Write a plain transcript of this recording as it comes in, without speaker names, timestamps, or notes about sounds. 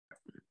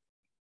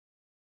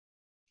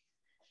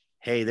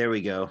Hey, there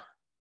we go.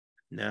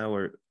 Now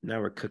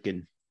we're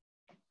cooking.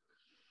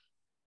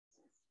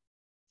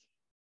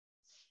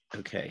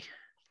 Okay.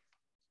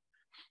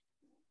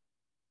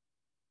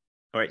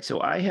 All right,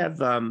 so I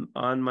have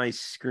on my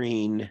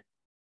screen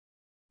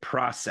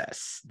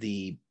process,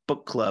 the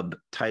book club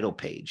title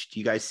page.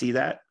 Do you guys see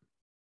that?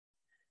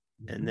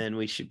 And then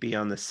we should be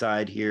on the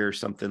side here or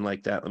something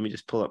like that. Let me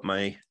just pull up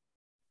my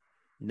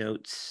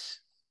notes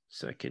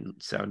so I can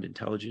sound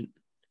intelligent.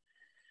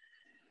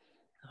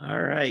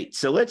 All right,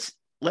 so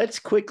let's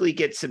quickly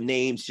get some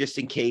names just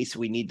in case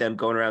we need them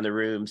going around the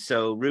room.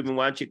 So Ruben,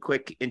 why don't you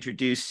quick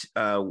introduce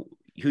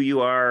who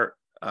you are,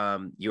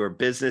 your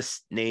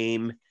business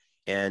name,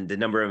 and the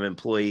number of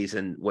employees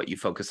and what you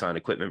focus on,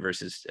 equipment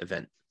versus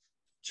event.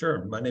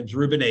 Sure. My name's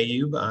Ruben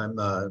Ayub.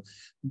 I'm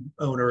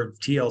owner of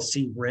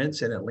TLC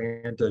Rents in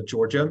Atlanta,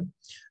 Georgia.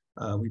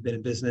 We've been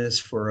in business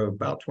for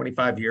about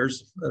 25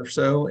 years or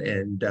so,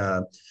 and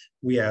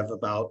we have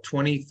about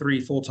 23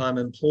 full-time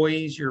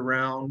employees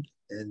year-round,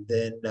 and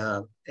then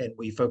and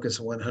we focus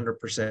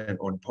 100%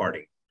 on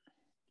party.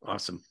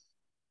 Awesome.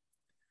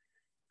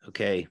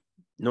 Okay,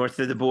 north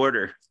of the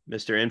border,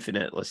 Mr.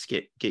 Infinite. Let's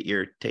get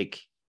your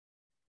take.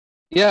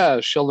 Yeah,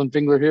 Sheldon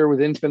Fingler here with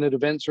Infinite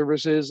Event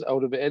Services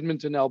out of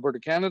Edmonton, Alberta,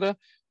 Canada.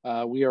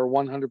 We are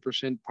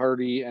 100%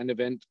 party and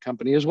event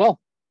company as well.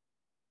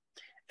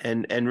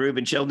 And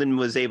Ruben, Sheldon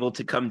was able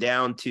to come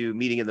down to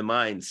Meeting of the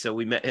Minds, so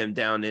we met him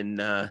down in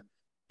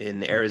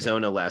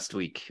Arizona last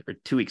week or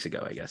 2 weeks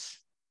ago, I guess.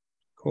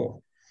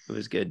 Cool. It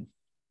was good.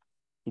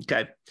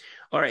 Okay.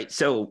 All right.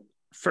 So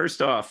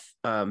first off,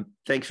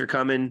 thanks for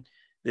coming.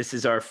 This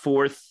is our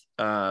fourth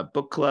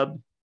book club.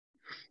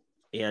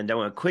 And I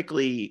want to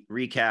quickly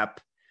recap.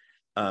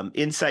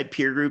 Inside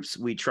peer groups,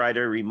 we try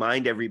to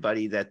remind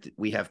everybody that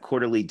we have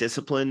quarterly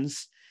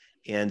disciplines.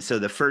 And so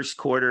the first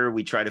quarter,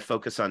 we try to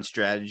focus on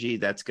strategy.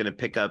 That's going to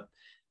pick up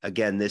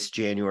again this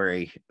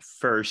January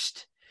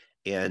 1st.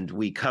 And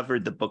we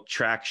covered the book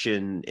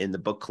traction in the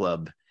book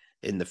club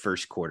in the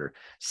first quarter.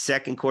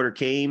 Second quarter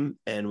came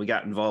and we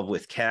got involved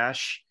with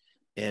cash,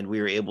 and we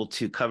were able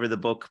to cover the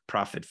book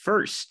Profit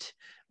First,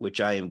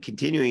 which I am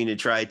continuing to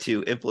try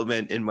to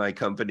implement in my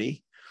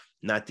company.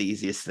 Not the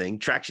easiest thing.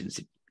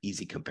 Traction's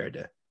easy compared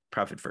to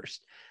Profit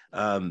First.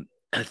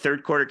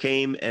 Third quarter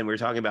came and we were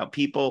talking about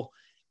people.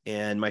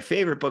 And my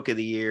favorite book of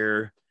the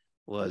year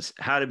was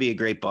How to Be a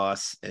Great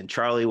Boss. And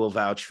Charlie will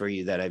vouch for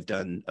you that I've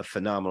done a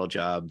phenomenal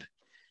job.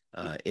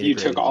 You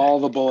took all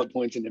the bullet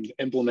points and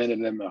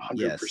implemented them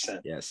 100%.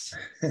 Yes.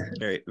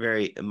 Very,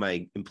 very,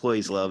 my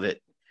employees love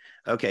it.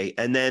 Okay.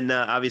 And then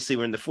obviously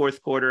we're in the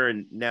fourth quarter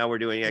and now we're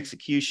doing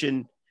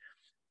execution.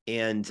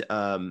 And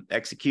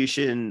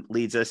execution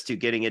leads us to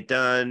getting it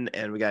done,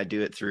 and we got to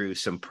do it through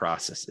some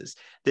processes.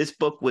 This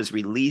book was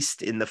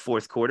released in the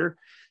fourth quarter,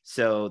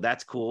 so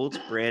that's cool. It's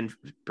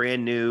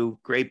brand new,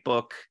 great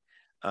book,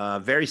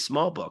 very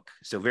small book,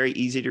 so very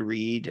easy to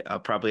read. I'll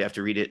probably have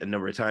to read it a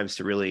number of times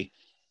to really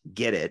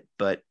get it,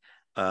 but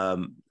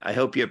I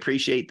hope you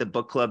appreciate the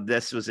book club.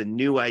 This was a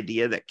new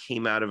idea that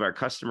came out of our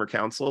customer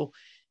council,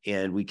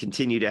 and we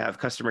continue to have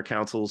customer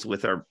councils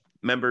with our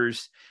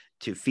members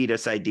to feed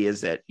us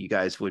ideas that you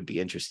guys would be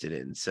interested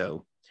in.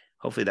 So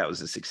hopefully that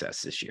was a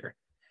success this year.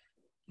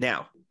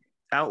 Now,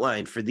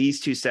 outline for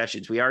these two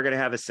sessions. We are going to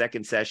have a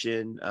second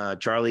session.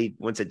 Charlie,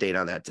 when's a date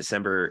on that?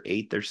 December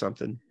 8th or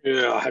something?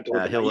 Yeah, I'll have to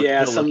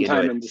look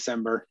sometime in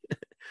December.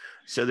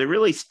 So there are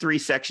really three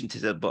sections to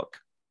the book.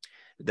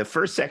 The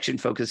first section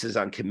focuses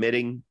on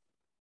committing.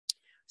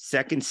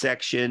 Second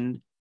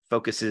section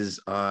focuses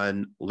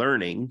on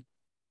learning.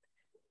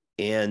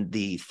 And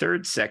the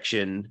third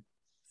section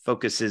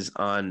focuses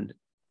on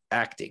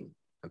acting.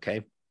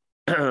 Okay.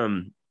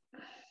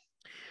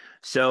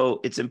 So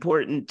it's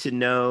important to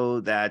know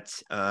that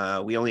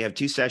we only have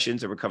two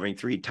sessions and we're covering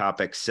three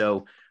topics.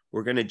 So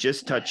we're going to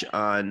just touch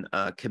on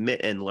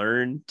commit and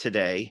learn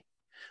today.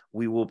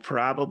 We will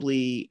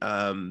probably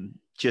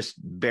just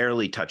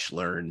barely touch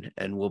learn,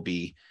 and we'll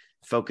be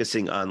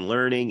focusing on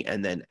learning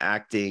and then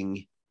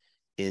acting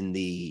in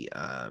the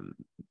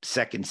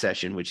second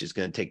session, which is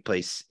going to take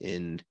place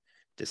in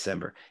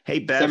December. Hey,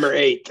 Beth.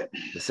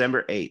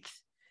 December 8th.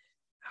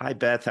 Hi,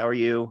 Beth. How are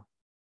you?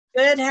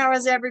 Good. How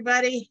is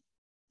everybody?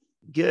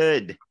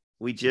 Good.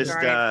 We just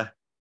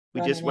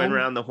went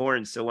around the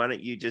horn. So why don't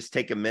you just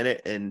take a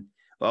minute and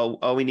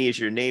all we need is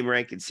your name,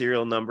 rank, and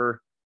serial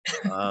number.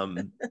 How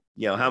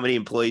many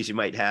employees you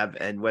might have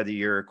and whether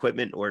you're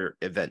equipment or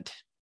event.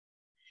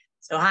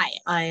 So hi,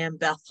 I am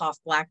Beth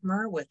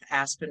Hoff-Blackmer with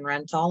Aspen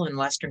Rental in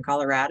Western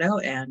Colorado,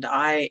 and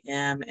I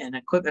am an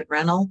equipment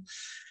rental.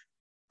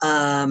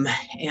 And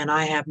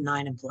I have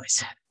 9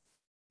 employees.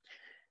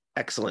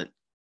 Excellent.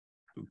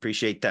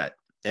 Appreciate that.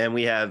 And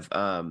we have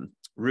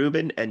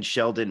Ruben and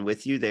Sheldon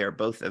with you. They are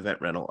both event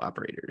rental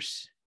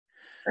operators.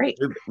 Great.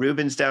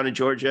 Ruben's down in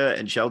Georgia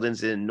and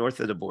Sheldon's in north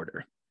of the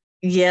border.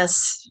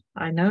 Yes,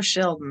 I know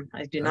Sheldon.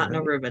 I do not know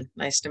Ruben.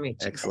 Nice to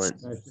meet you.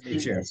 Excellent. Nice to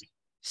meet you.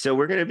 So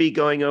we're going to be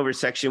going over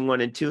section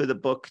 1 and 2 of the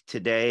book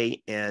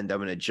today, and I'm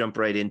going to jump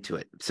right into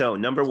it. So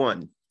number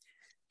 1,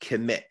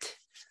 commit.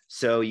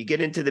 So you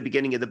get into the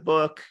beginning of the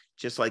book,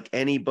 just like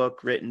any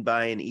book written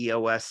by an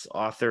EOS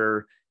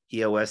author,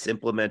 EOS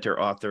implementer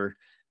author.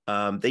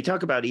 They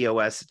talk about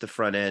EOS at the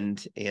front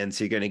end, and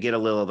so you're going to get a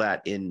little of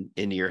that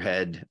into your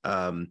head.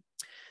 I'm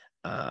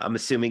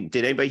assuming,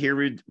 did anybody here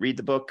read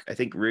the book? I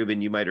think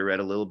Ruben, you might have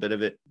read a little bit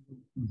of it.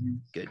 Mm-hmm.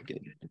 Good.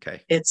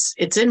 Okay.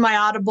 It's in my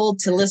Audible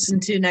to listen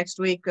to next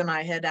week when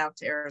I head out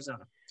to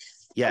Arizona.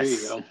 Yes.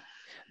 There you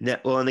go.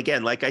 Well, and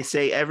again, like I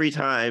say every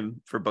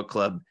time for book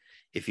club,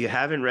 if you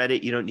haven't read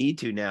it, you don't need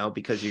to now,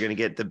 because you're going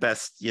to get the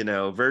best,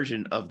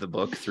 version of the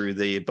book through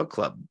the book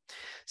club.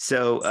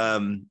 So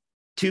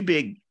two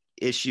big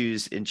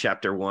issues in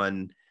chapter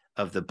 1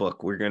 of the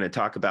book. We're going to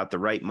talk about the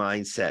right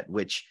mindset,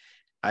 which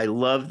I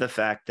love the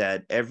fact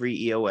that every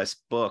EOS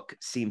book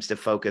seems to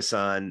focus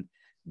on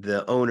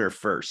the owner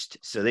first.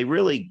 So they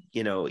really,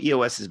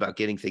 EOS is about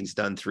getting things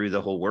done through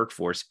the whole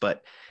workforce,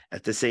 but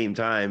at the same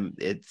time,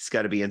 it's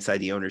got to be inside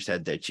the owner's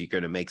head that you're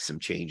going to make some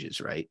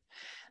changes, right?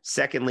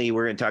 Secondly,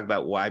 we're going to talk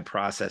about why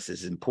process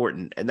is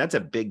important. And that's a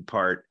big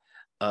part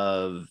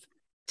of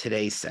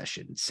today's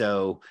session.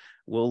 So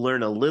we'll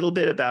learn a little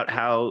bit about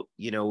how,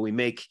 we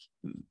make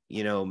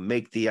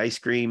the ice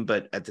cream,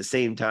 but at the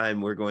same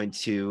time, we're going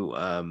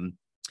to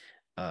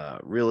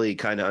really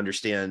kind of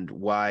understand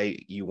why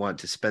you want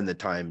to spend the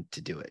time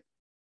to do it.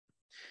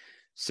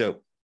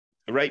 So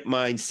the right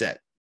mindset.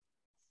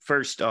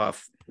 First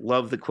off,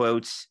 love the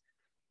quotes.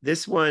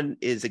 This one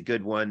is a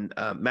good one.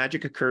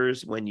 Magic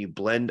occurs when you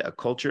blend a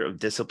culture of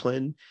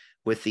discipline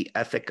with the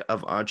ethic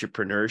of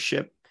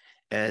entrepreneurship.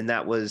 And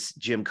that was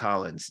Jim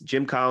Collins.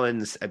 Jim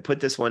Collins, I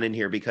put this one in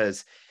here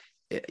because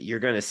you're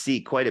going to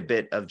see quite a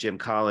bit of Jim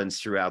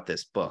Collins throughout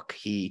this book.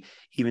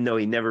 Even though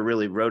he never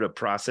really wrote a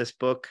process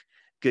book,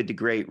 Good to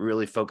Great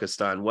really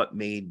focused on what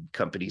made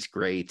companies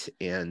great.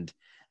 And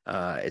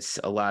it's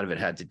a lot of it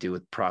had to do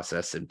with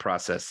process and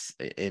process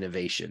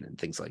innovation and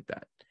things like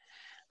that.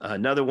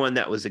 Another one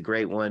that was a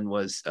great one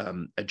was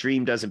a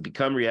dream doesn't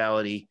become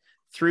reality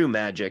through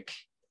magic.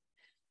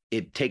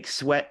 It takes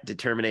sweat,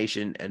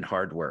 determination, and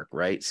hard work,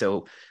 right?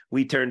 So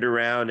we turned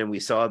around and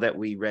we saw that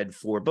we read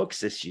 4 books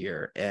this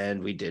year,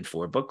 and we did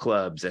 4 book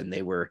clubs, and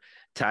they were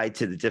tied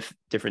to the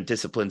different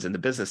disciplines in the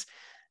business.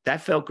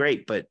 That felt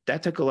great, but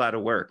that took a lot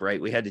of work, right?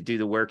 We had to do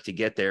the work to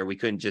get there. We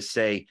couldn't just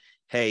say,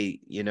 hey,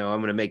 I'm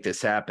going to make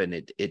this happen.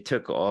 It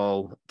took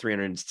all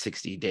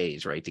 360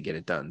 days, right, to get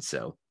it done.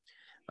 So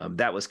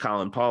that was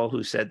Colin Paul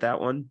who said that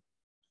one.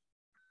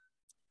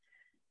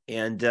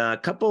 And a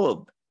couple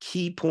of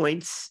key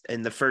points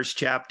in the first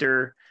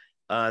chapter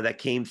that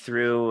came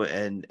through.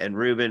 And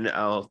Ruben,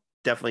 I'll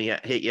definitely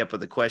hit you up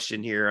with a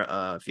question here.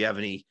 If you have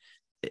any,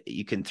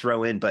 you can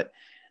throw in. But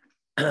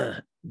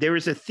there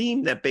was a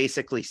theme that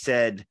basically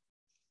said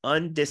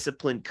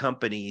undisciplined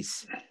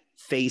companies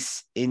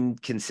face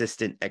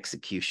inconsistent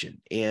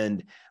execution.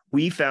 And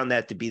we found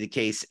that to be the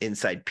case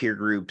inside peer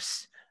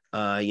groups.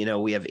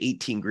 We have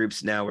 18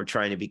 groups now. We're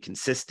trying to be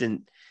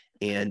consistent.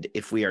 And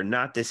if we are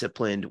not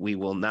disciplined, we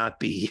will not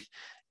be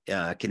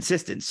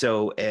consistent.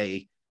 So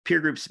a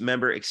peer group's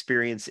member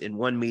experience in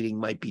one meeting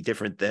might be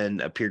different than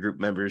a peer group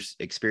member's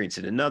experience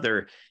in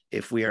another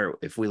if we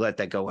let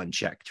that go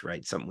unchecked,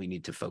 right? Something we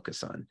need to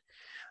focus on.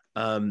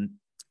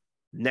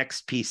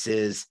 Next piece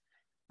is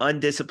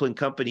undisciplined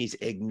companies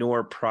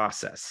ignore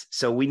process.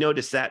 So we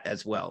noticed that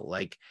as well.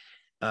 Like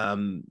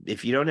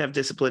if you don't have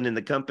discipline in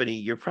the company,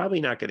 you're probably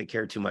not going to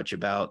care too much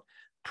about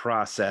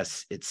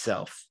process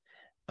itself.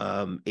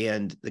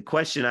 And the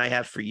question I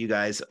have for you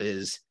guys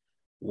is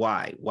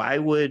why? Why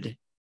would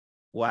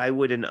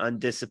an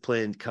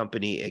undisciplined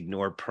company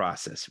ignore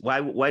process?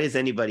 Why does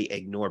anybody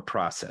ignore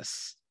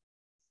process?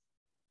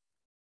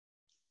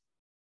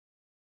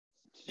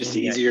 It's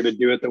easier to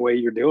do it the way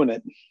you're doing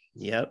it.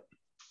 Yep.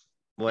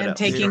 And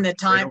taking the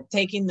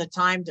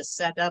time to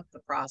set up the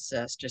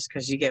process, just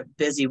because you get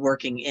busy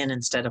working in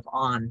instead of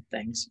on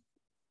things.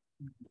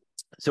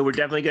 So we're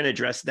definitely going to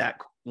address that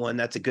one.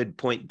 That's a good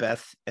point,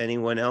 Beth.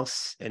 Anyone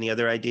else? Any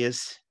other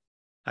ideas?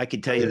 I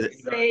could tell you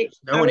that.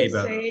 I would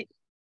say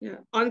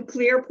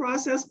unclear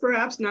process,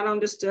 perhaps not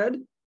understood.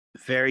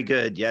 Very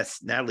good. Yes,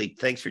 Natalie,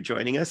 thanks for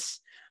joining us.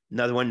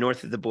 Another one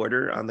north of the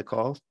border on the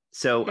call.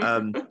 So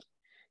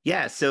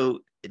so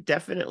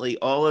definitely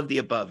all of the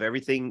above,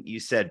 everything you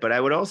said, but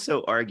I would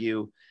also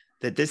argue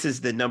that this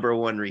is the number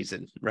one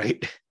reason,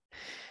 right?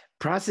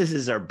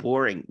 Processes are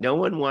boring. No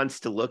one wants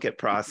to look at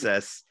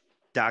process,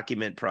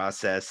 document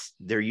process.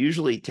 They're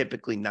usually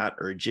typically not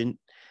urgent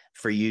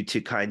for you to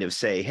kind of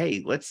say,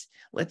 hey, let's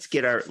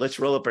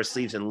roll up our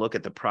sleeves and look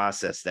at the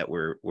process that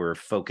we're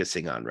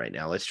focusing on right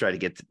now. Let's try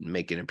to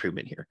make an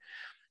improvement here.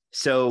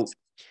 So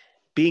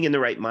being in the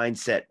right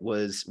mindset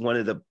was one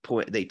of the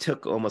points. They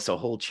took almost a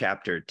whole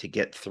chapter to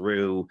get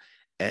through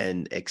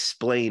and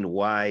explain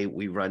why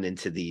we run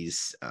into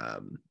these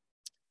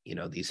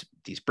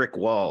brick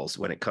walls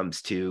when it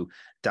comes to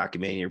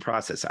documenting your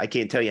process. I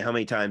can't tell you how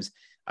many times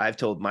I've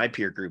told my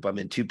peer group, I'm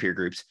in 2 peer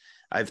groups,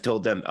 I've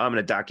told them I'm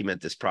going to document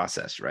this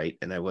process, right?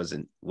 And I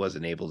wasn't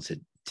able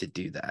to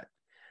do that.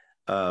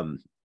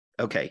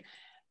 Okay.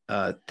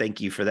 Thank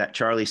you for that,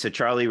 Charlie. So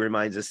Charlie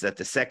reminds us that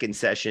the second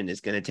session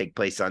is going to take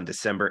place on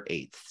December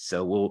 8th.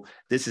 So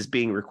this is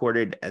being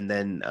recorded, and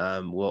then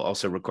we'll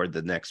also record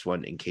the next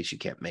one in case you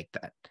can't make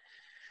that.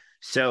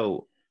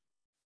 So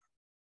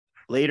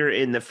later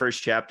in the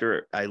first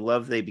chapter, I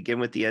love they begin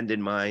with the end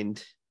in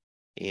mind.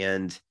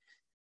 And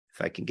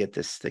if I can get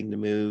this thing to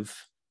move.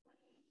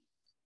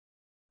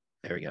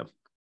 There we go.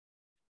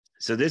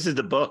 So this is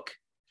the book.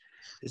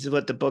 This is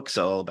what the book's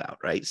all about,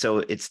 right? So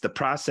it's the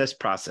process.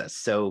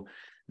 So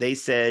they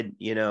said,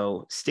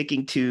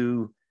 sticking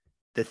to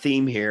the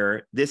theme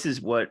here, this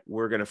is what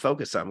we're going to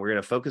focus on. We're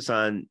going to focus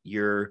on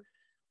your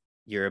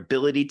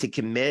ability to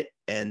commit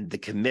and the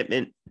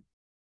commitment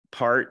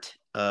part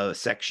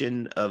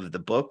section of the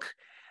book.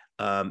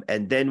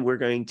 And then we're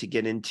going to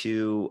get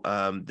into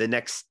the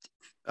next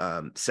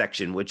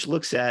section, which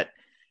looks at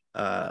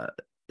a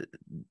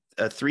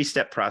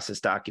 3-step process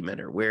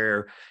documenter,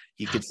 where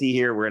you can see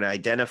here, we're going to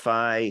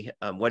identify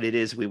what it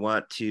is we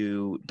want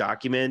to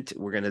document.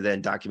 We're going to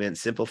then document and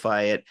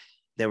simplify it.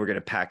 Then we're going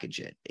to package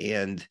it.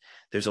 And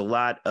there's a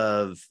lot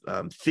of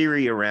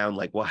theory around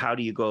how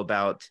do you go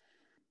about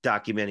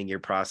documenting your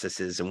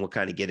processes, and we'll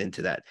kind of get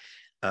into that.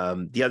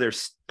 The other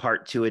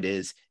part to it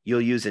is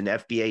you'll use an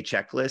FBA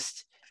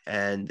checklist,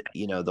 and,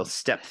 they'll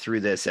step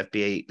through this.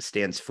 FBA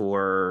stands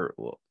for,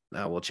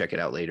 we'll check it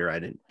out later. I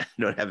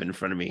don't have it in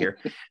front of me here.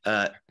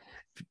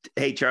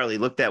 Hey, Charlie,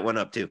 look that one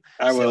up too.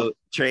 I will.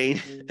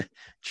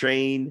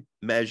 Train,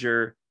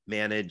 measure,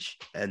 manage,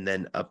 and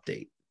then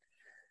update.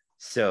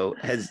 So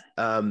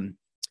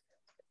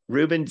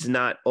Ruben's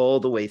not all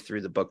the way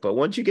through the book, but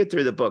once you get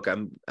through the book,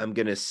 I'm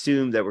going to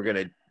assume that we're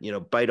going to,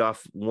 bite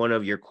off one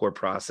of your core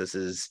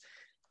processes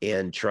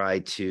and try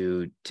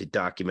to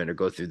document or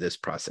go through this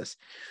process.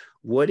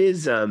 What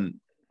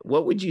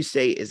would you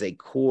say is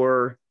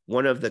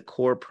one of the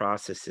core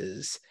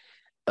processes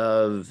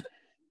of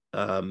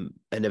an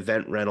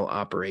event rental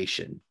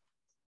operation?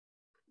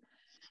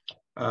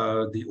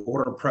 The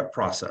order prep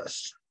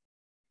process.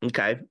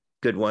 Okay,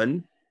 good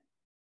one.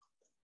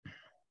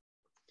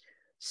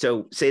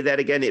 So say that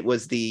again. It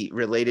was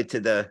related to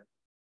the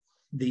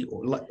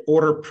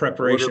order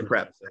preparation.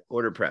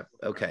 Order prep.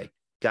 Okay,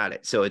 got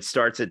it. So it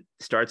starts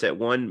at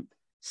one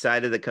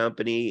side of the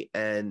company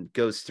and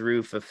goes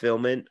through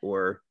fulfillment,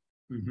 or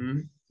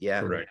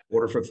yeah, correct.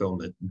 Order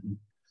fulfillment.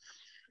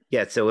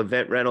 Yeah, so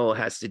event rental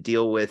has to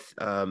deal with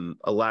a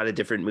lot of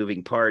different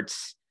moving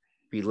parts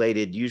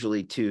related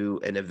usually to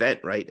an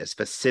event, right? A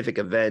specific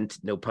event,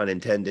 no pun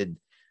intended.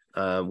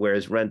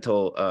 Whereas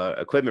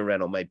equipment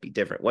rental might be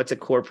different. What's a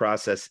core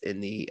process in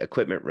the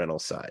equipment rental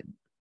side?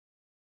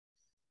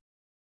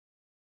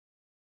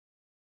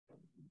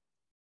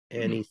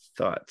 Any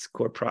thoughts?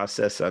 Core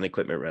process on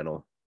equipment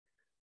rental?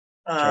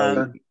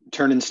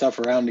 Turning stuff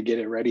around to get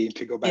it ready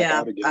to go back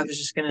out again. I was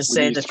just going to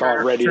say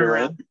the ready to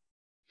rent.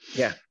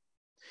 Yeah,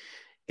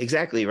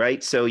 exactly,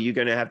 right? So you're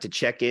going to have to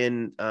check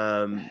in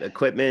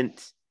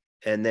equipment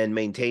and then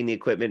maintain the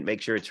equipment,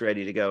 make sure it's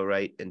ready to go,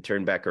 right? And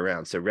turn back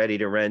around. So ready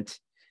to rent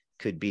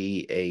could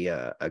be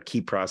a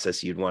key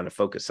process you'd want to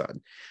focus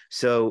on.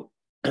 So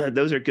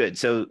those are good.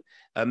 So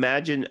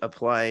imagine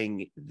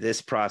applying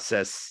this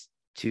process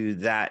to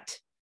that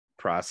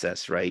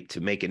process, right?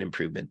 To make an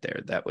improvement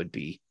there. That would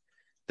be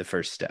the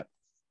first step.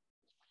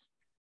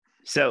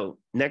 So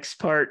next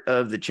part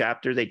of the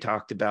chapter, they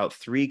talked about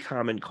 3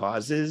 common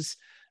causes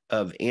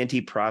of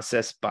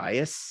anti-process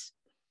bias.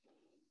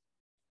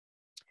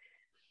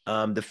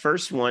 The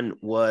first one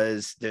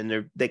was,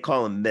 they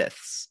call them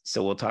myths.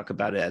 So we'll talk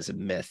about it as a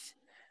myth.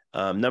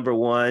 Number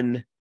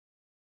 1,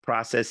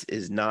 process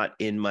is not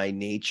in my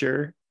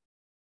nature.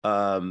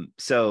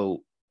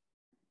 So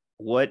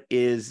what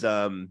is,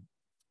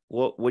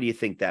 what do you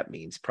think that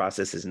means?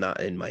 Process is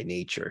not in my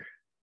nature.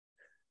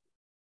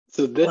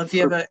 So if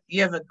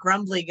you have a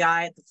grumbly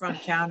guy at the front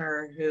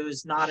counter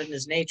who's not in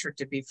his nature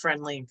to be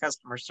friendly in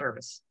customer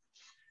service.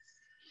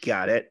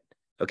 Got it.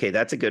 Okay,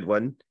 that's a good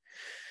one.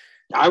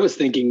 I was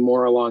thinking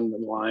more along the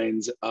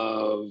lines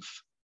of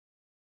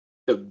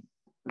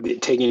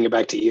taking it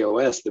back to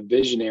EOS, the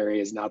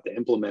visionary is not the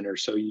implementer.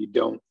 So you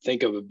don't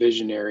think of a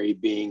visionary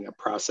being a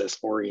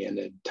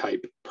process-oriented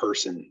type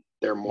person.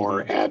 They're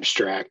more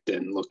abstract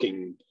and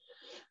looking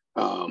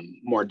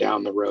more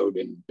down the road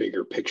and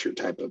bigger picture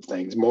type of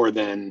things, more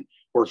than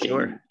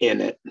working in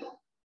it.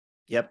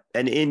 Yep.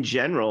 And in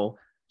general,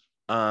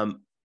 I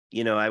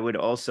would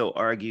also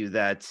argue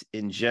that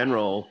in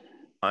general,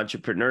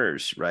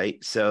 entrepreneurs,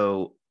 right?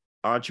 So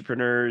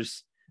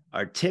entrepreneurs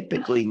are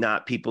typically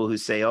not people who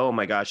say, oh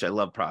my gosh, I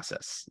love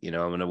process. I'm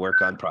going to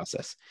work on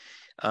process.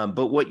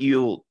 But what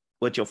you'll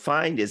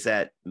find is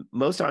that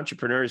most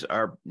entrepreneurs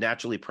are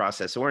naturally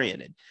process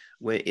oriented.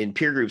 In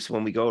peer groups,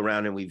 when we go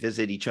around and we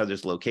visit each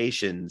other's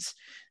locations,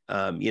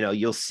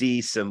 you'll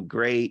see some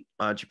great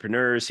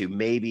entrepreneurs who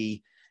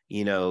maybe,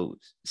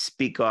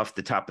 speak off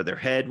the top of their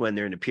head when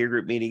they're in a peer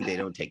group meeting. They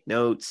don't take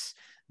notes.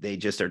 They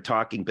just are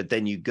talking. But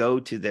then you go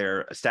to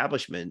their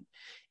establishment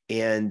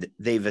and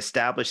they've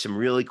established some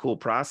really cool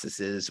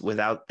processes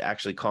without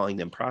actually calling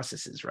them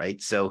processes,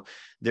 right? So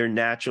they're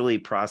naturally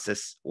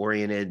process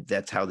oriented.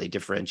 That's how they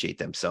differentiate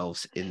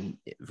themselves in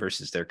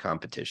versus their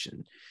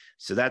competition.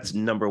 So that's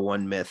number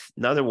one myth.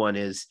 Another one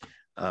is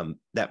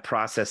that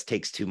process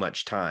takes too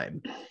much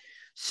time.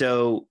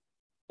 So,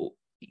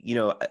 you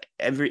know,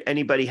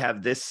 anybody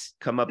have this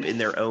come up in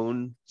their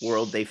own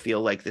world? They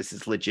feel like this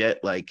is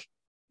legit, like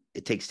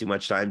it takes too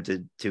much time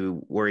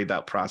to worry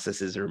about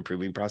processes or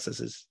improving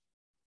processes.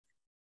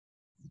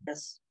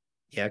 Yes.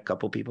 Yeah, a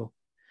couple people.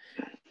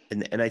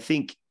 And I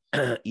think,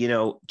 you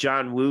know,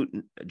 John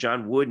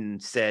Wooden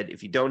said,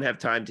 if you don't have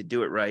time to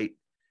do it right,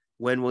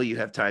 when will you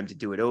have time to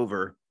do it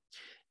over?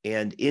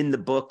 And in the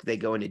book, they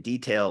go into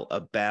detail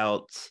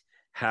about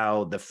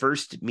how the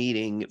first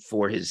meeting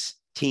for his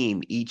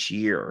team each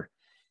year,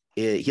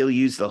 he'll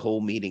use the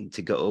whole meeting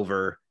to go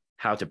over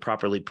how to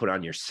properly put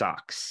on your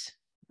socks,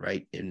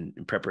 right, in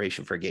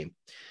preparation for a game.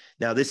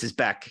 Now, this is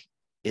back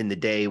in the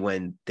day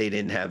when they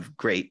didn't have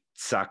great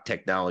sock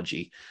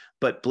technology,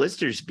 but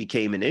blisters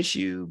became an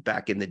issue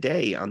back in the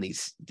day on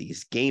these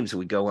games that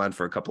would go on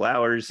for a couple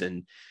hours.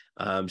 And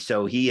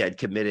so he had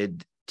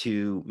committed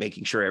to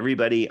making sure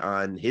everybody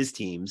on his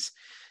teams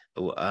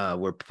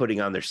were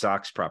putting on their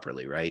socks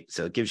properly, right?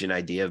 So it gives you an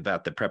idea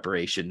about the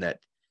preparation,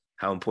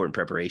 how important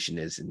preparation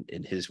is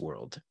in his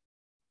world.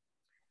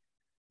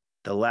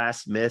 The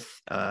last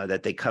myth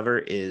that they cover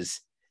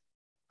is,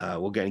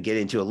 we're going to get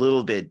into a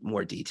little bit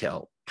more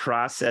detail.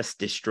 Process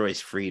destroys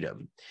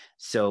freedom.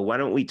 So why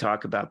don't we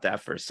talk about that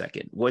for a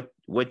second? What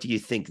do you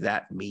think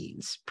that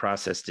means?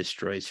 Process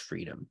destroys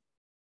freedom.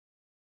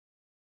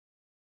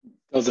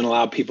 Doesn't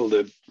allow people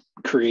to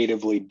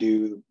creatively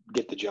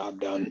get the job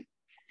done.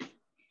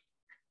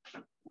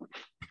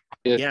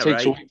 It takes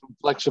right? away from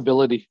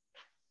flexibility.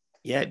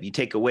 Yeah, if you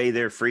take away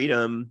their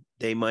freedom,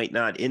 they might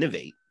not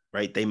innovate,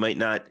 right? They might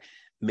not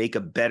make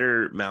a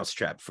better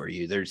mousetrap for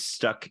you. They're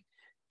stuck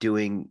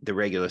doing the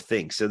regular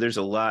thing. So there's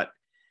a lot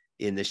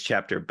in this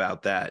chapter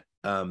about that.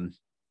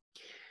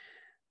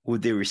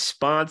 With the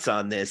response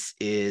on this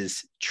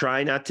is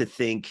try not to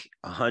think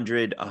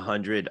 100,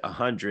 100,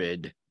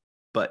 100,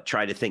 but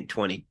try to think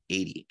 20,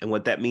 80. And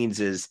what that means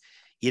is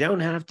you don't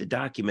have to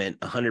document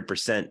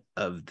 100%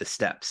 of the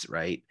steps,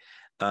 right?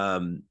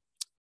 And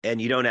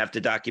you don't have to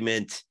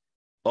document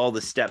all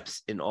the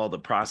steps in all the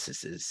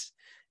processes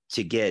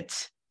to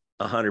get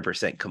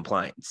 100%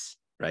 compliance,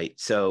 right?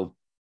 So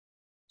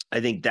I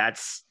think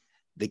that's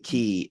the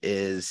key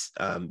is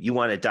you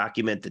want to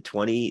document the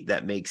 20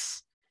 that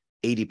makes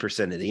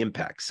 80% of the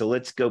impact. So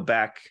let's go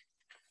back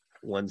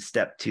one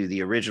step to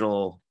the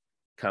original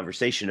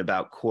conversation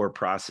about core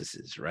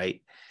processes,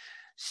 right?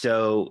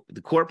 So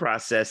the core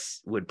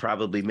process would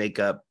probably make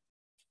up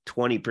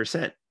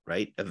 20%,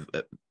 right, of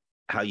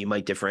how you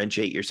might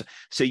differentiate yourself.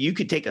 So you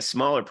could take a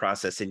smaller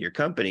process in your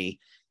company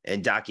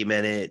and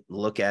document it,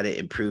 look at it,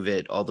 improve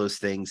it, all those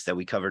things that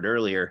we covered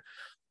earlier.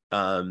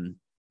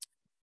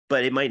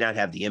 But it might not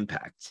have the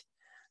impact.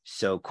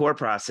 So core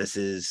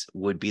processes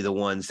would be the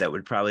ones that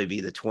would probably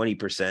be the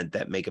 20%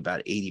 that make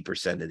about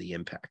 80% of the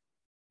impact.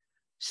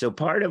 So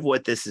part of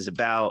what this is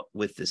about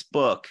with this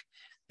book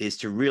is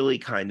to really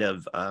kind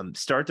of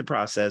start the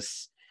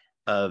process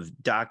of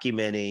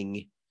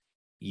documenting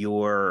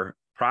your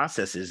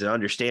processes and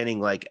understanding,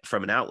 like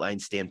from an outline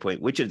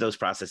standpoint, which of those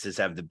processes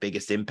have the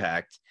biggest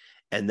impact.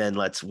 And then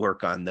let's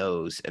work on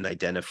those and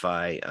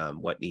identify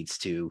what needs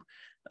to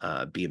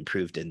be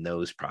improved in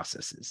those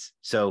processes.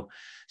 So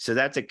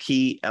that's a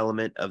key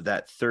element of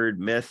that third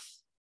myth.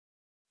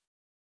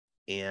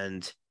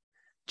 And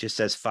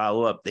just as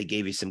follow-up, they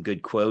gave you some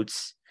good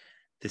quotes.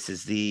 This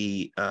is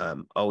the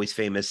always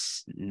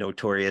famous,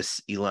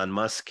 notorious Elon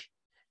Musk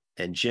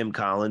and Jim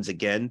Collins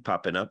again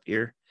popping up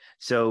here.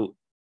 So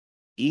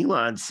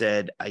Elon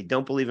said, I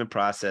don't believe in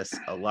process.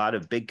 At a lot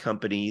of big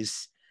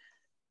companies,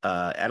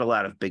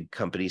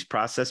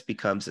 process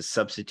becomes a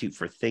substitute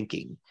for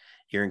thinking.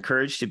 You're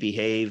encouraged to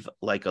behave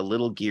like a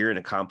little gear in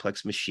a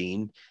complex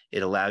machine.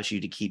 It allows you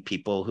to keep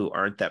people who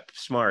aren't that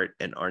smart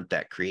and aren't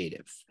that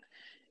creative.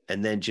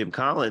 And then Jim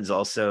Collins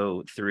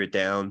also threw it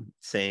down,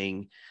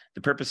 saying,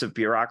 the purpose of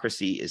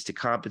bureaucracy is to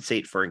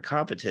compensate for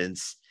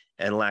incompetence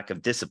and lack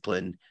of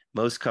discipline.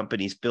 Most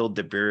companies build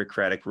the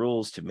bureaucratic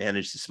rules to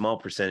manage the small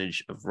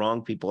percentage of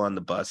wrong people on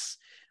the bus,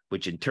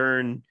 which in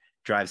turn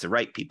drives the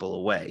right people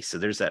away. So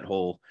there's that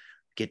whole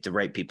get the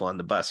right people on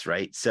the bus,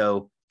 right?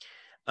 So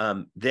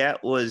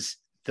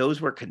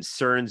those were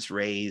concerns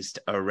raised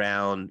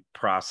around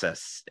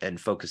process and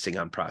focusing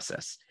on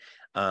process.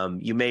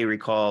 You may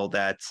recall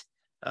that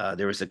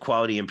there was a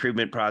quality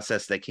improvement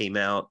process that came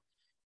out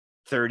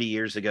 30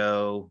 years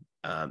ago,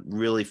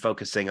 really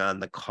focusing on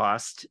the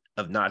cost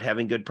of not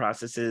having good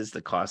processes,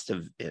 the cost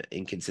of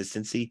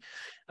inconsistency.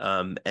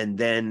 And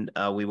then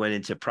we went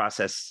into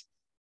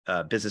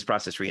business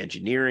process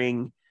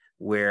reengineering,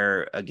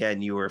 where,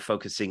 again, you were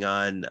focusing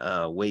on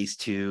ways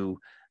to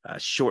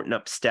shorten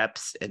up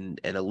steps and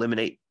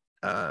eliminate,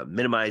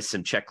 minimize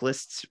some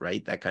checklists,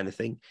 right? That kind of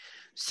thing.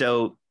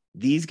 So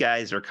these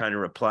guys are kind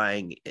of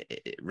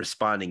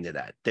responding to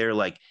that. They're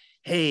like,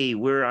 hey,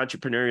 we're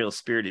entrepreneurial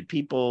spirited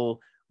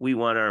people. We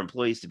want our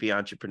employees to be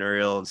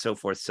entrepreneurial and so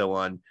forth, so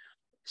on.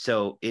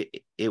 So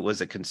it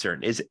was a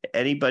concern.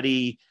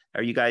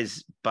 Are you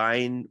guys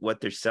buying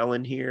what they're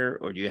selling here?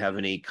 Or do you have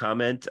any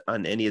comment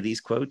on any of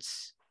these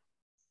quotes?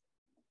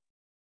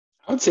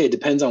 I would say it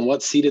depends on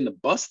what seat in the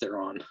bus they're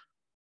on,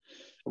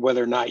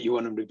 whether or not you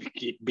want them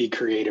to be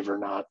creative or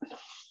not.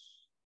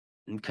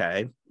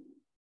 Okay.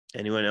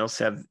 Anyone else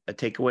have a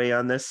takeaway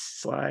on this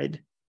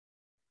slide?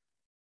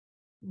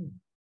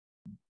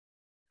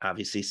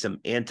 Obviously, some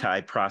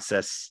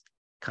anti-process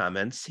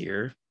comments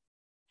here.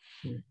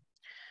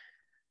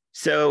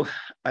 So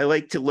I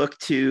like to look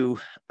to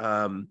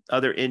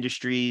other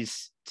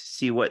industries to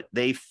see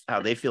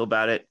how they feel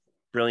about it.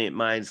 Brilliant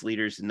minds,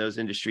 leaders in those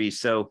industries.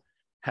 So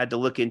had to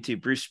look into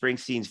Bruce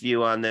Springsteen's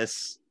view on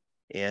this,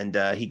 and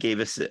he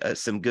gave us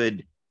some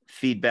good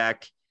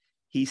feedback.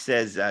 He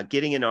says,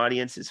 getting an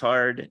audience is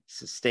hard.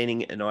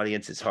 Sustaining an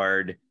audience is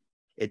hard.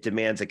 It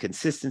demands a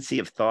consistency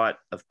of thought,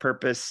 of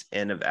purpose,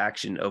 and of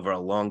action over a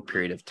long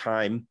period of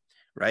time,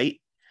 right?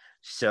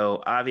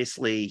 So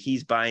obviously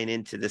he's buying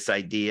into this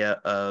idea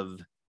of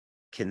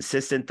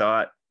consistent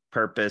thought,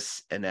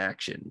 purpose, and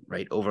action,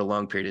 right, over a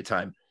long period of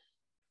time.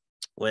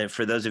 When,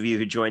 for those of you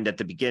who joined at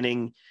the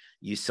beginning,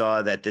 you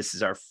saw that this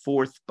is our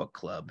 4th book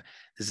club.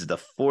 This is the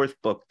 4th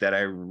book that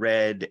I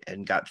read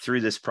and got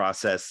through this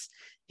process.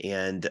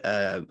 And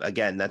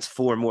again, that's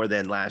 4 more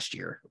than last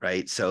year,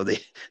 right? So the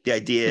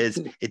idea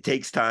is it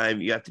takes time.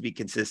 You have to be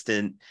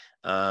consistent,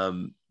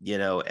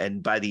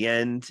 and by the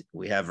end,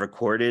 we have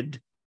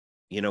recorded,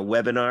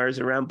 webinars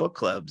around book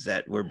clubs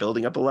that we're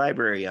building up a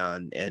library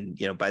on. And,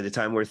 by the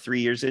time we're 3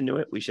 years into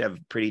it, we should have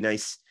a pretty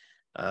nice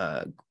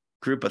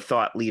group of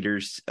thought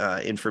leaders,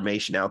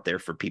 information out there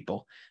for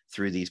people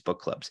through these book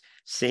clubs.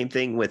 Same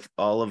thing with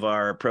all of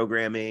our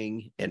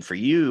programming. And for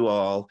you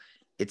all,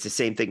 it's the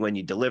same thing when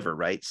you deliver,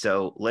 right?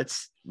 So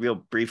let's real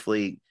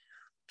briefly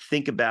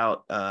think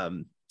about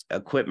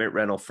equipment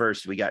rental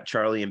first. We got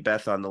Charlie and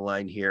Beth on the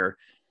line here.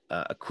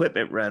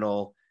 Equipment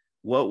rental,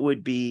 what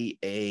would be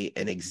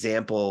an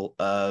example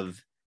of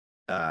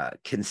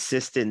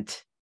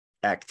consistent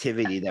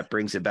activity that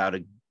brings about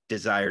a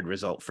desired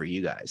result for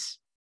you guys?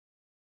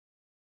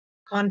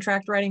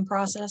 Contract writing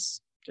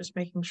process, just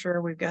making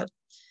sure we've got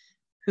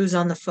who's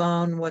on the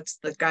phone, what's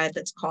the guy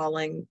that's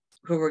calling,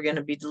 who we're going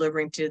to be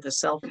delivering to, the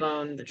cell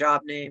phone, the job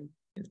name.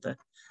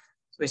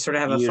 We sort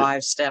of have a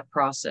 5-step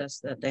process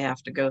that they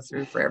have to go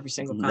through for every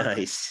single contract.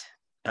 Nice.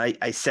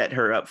 I set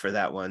her up for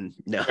that one.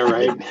 No, All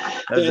right.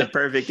 That was a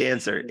perfect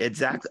answer.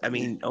 Exactly. I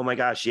mean, oh my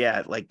gosh.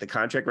 Yeah. Like the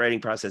contract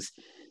writing process,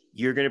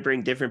 you're going to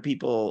bring different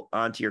people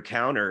onto your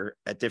counter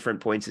at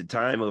different points in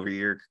time over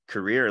your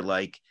career.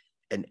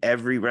 And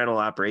every rental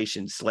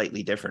operation is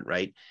slightly different,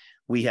 right?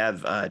 We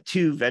have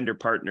 2 vendor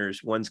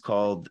partners. One's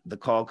called the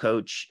Call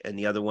Coach, and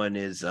the other one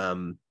is,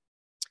 of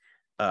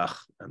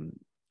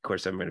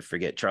course, I'm going to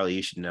forget. Charlie,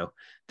 you should know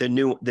the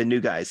new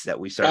guys that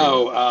we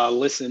started.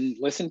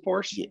 Listen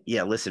Force.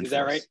 Yeah, Listen Force. Is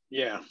that right?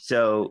 Yeah.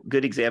 So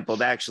good example.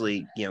 That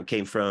actually,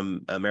 came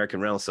from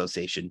American Rental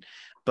Association.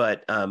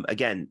 But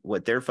again,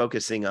 what they're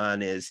focusing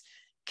on is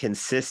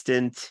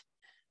consistent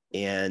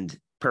and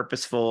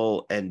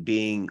purposeful, and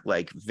being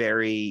like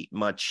very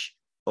much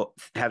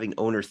having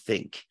owner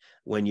think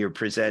when you're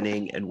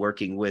presenting and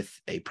working with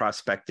a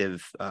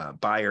prospective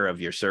buyer of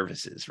your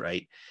services,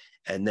 right?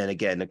 And then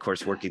again, of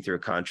course, working through a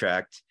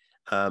contract.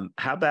 How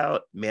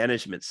about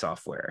management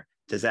software?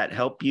 Does that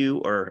help you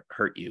or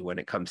hurt you when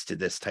it comes to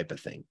this type of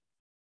thing?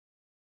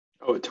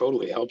 Oh, it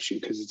totally helps you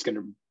because it's going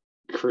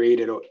to create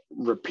it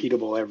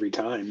repeatable every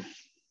time.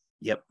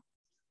 Yep.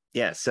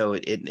 Yeah. So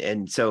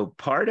so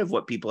part of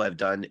what people have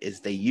done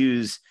is they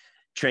use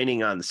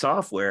training on the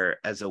software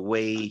as a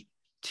way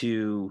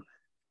to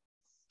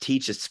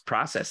teach this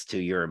process to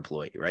your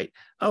employee, right?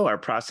 Oh, our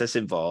process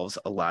involves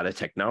a lot of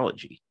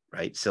technology,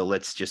 right? So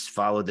let's just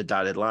follow the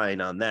dotted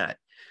line on that.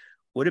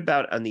 What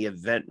about on the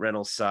event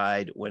rental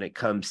side when it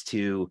comes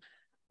to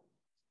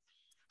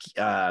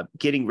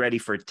getting ready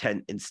for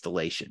tent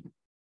installation?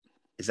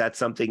 Is that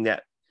something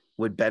that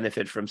would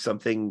benefit from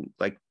something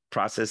like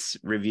process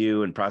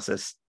review and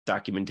process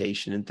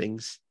documentation and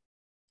things?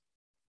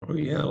 Oh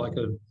yeah, like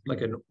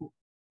an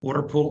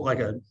order pull, like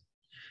a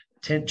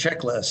tent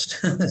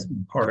checklist.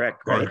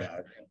 Correct, right?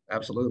 That.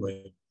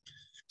 Absolutely.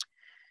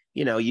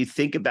 You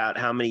think about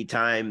how many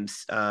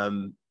times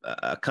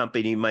a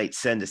company might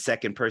send a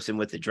second person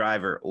with the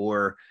driver,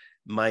 or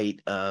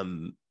might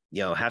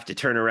have to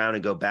turn around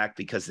and go back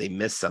because they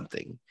missed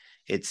something.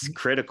 It's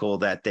critical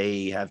that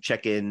they have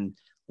check-in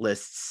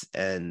lists,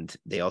 and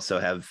they also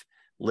have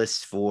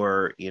lists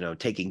for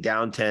taking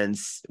down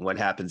tents, what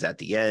happens at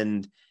the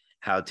end,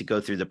 how to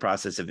go through the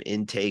process of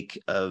intake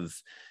of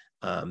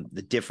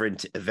the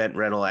different event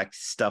rental act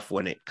stuff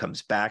when it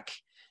comes back,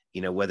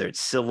 whether it's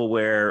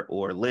silverware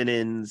or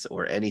linens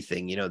or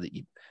anything,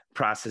 the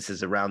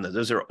processes around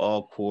those are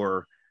all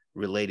core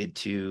related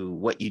to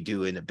what you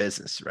do in a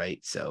business, right?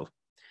 So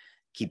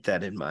keep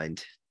that in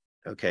mind.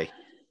 Okay,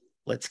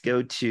 let's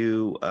go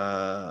to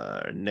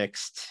our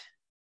next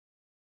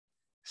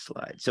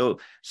slide. So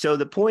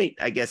the point,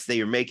 I guess, that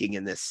you're making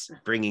in this,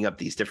 bringing up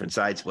these different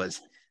sides,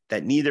 was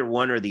that neither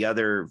one or the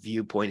other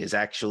viewpoint is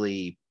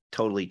actually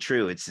totally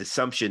true. It's the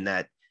assumption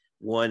that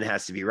one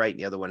has to be right and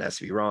the other one has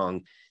to be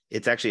wrong.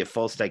 It's actually a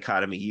false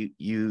dichotomy.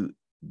 You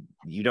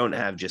don't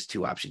have just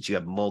two options. You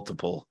have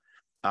multiple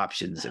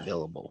options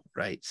available,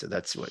 right? So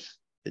that's what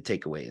the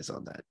takeaway is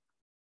on that.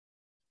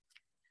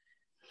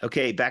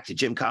 Okay, back to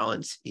Jim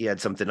Collins. He had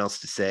something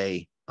else to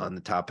say on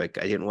the topic.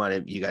 I didn't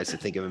want you guys to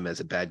think of him as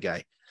a bad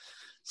guy.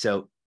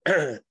 So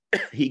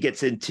he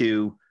gets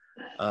into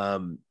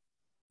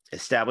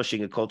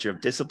establishing a culture of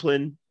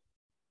discipline.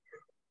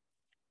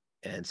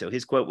 And so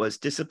his quote was,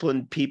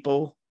 "Disciplined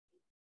people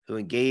who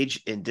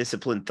engage in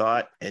disciplined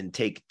thought and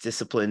take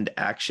disciplined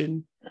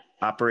action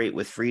operating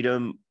with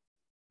freedom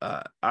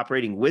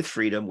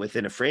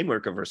within a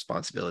framework of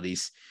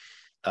responsibilities.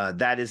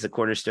 That is the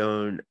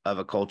cornerstone of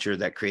a culture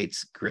that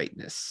creates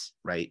greatness,"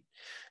 right?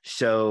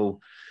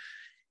 So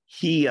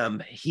he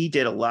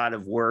did a lot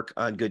of work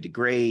on Good to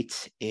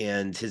Great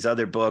and his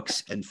other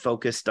books, and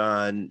focused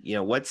on,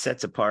 what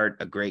sets apart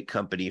a great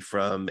company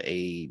from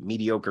a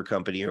mediocre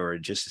company or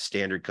just a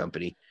standard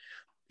company.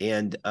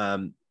 And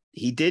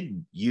he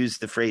did use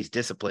the phrase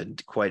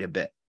disciplined quite a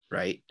bit,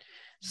 right?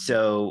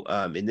 So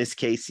in this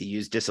case, he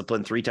used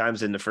discipline 3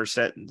 times in the first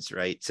sentence,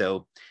 right?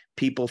 So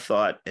people,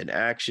 thought, and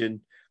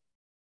action.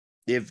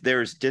 If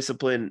there's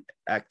discipline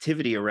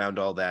activity around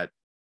all that,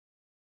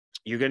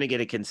 you're going to get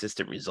a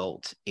consistent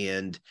result,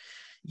 and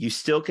you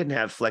still can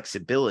have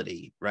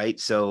flexibility, right?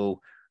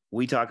 So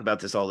we talk about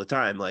this all the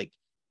time. Like,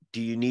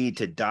 do you need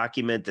to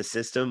document the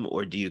system,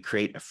 or do you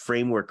create a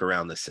framework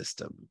around the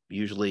system?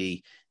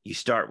 Usually you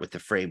start with the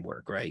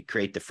framework, right?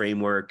 Create the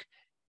framework,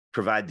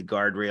 provide the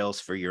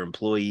guardrails for your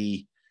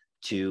employee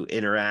to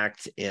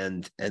interact.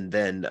 And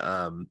then,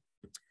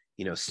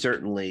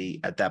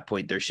 certainly at that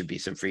point, there should be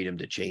some freedom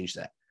to change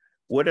that.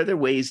 What other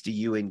ways do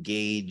you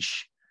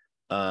engage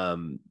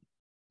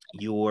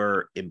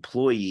your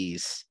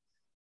employees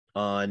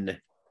on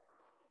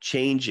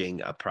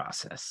changing a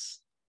process?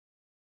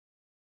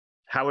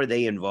 How are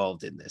they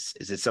involved in this?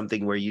 Is it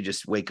something where you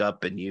just wake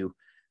up and you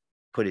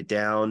put it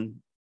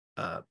down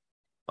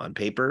on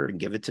paper and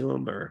give it to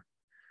them, or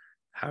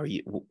how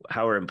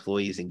are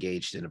employees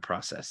engaged in a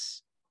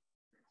process?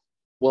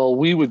 Well,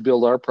 we would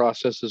build our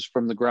processes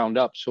from the ground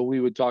up. So we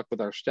would talk with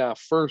our staff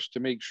first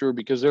to make sure,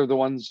 because they're the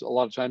ones a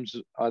lot of times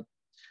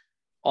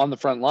on the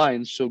front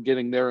lines. So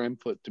getting their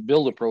input to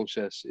build a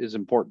process is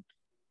important.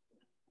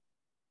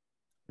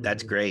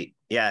 That's great.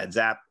 Yeah, it's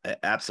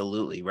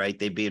absolutely right.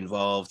 They'd be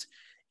involved.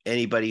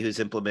 Anybody who's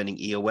implementing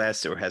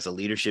EOS or has a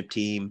leadership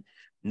team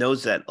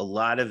knows that a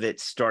lot of it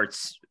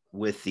starts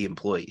with the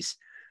employees.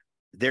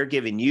 They're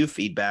giving you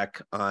feedback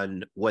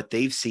on what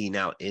they've seen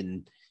out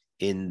in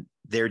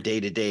their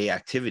day-to-day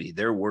activity,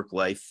 their work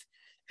life,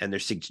 and they're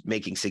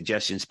making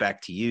suggestions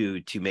back to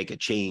you to make a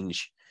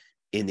change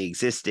in the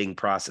existing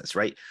process,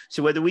 right?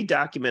 So whether we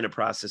document a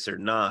process or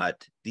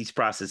not, these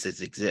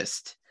processes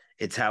exist.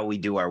 It's how we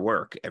do our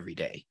work every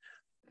day.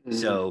 Mm-hmm.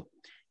 So,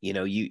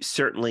 you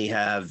certainly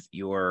have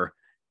your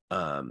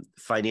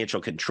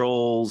financial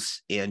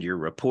controls and your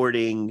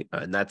reporting,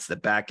 and that's the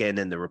back end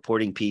and the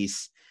reporting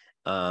piece.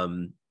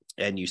 And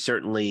you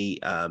certainly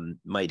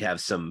might have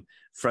some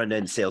front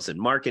end sales and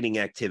marketing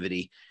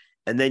activity.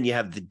 And then you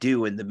have the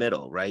do in the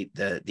middle, right?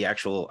 The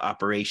actual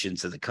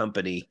operations of the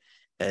company.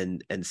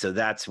 And so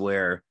that's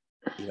where,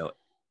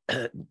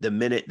 the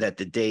minute that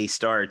the day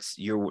starts,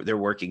 they're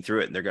working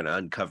through it, and they're going to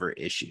uncover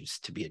issues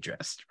to be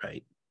addressed,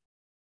 right?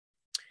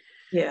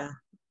 Yeah.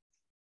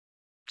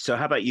 So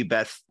how about you,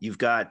 Beth? You've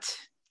got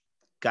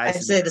guys.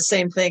 I'd say the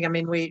same thing. I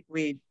mean, we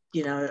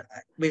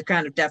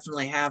kind of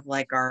definitely have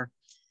like our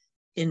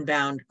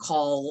inbound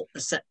call,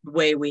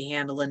 way we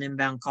handle an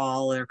inbound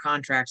call or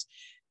contracts,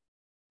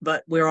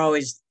 but we're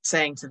always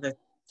saying to the,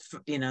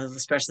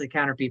 especially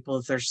counter people,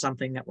 if there's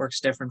something that works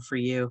different for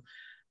you.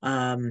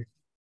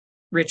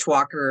 Rich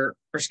Walker,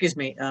 or excuse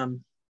me,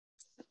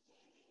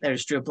 I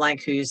just drew a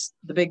blank, who's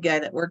the big guy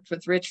that worked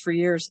with Rich for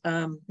years.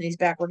 He's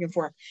back working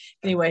for him.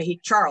 Anyway,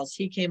 Charles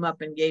came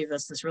up and gave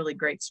us this really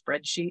great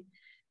spreadsheet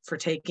for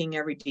taking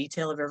every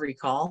detail of every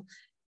call.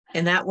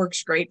 And that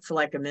works great for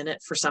like a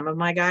minute for some of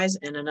my guys,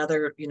 and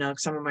another,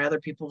 some of my other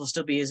people will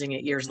still be using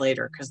it years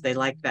later because they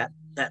like that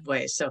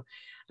way. So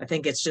I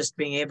think it's just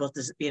being able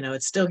to,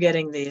 it's still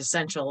getting the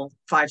essential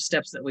 5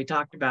 steps that we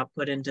talked about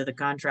put into the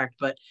contract,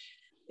 but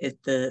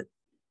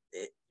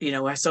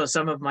I saw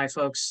some of my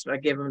folks, I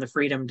give them the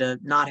freedom to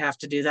not have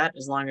to do that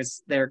as long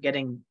as they're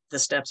getting the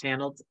steps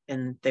handled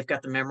and they've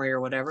got the memory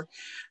or whatever.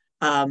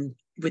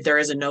 But there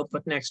is a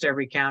notebook next to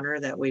every counter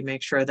that we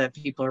make sure that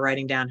people are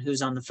writing down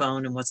who's on the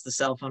phone and what's the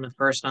cell phone of the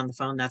person on the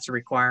phone. That's a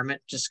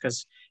requirement, just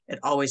because it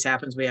always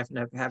happens. We have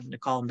to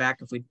call them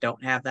back if we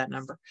don't have that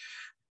number.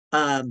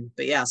 But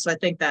yeah, so I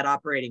think that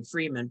operating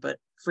freedom, but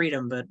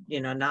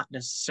not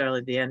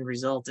necessarily the end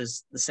result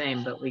is the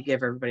same, but we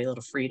give everybody a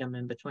little freedom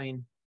in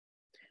between.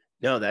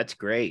 No, that's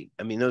great.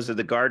 I mean, those are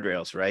the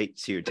guardrails, right?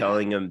 So you're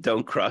telling them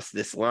don't cross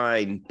this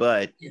line,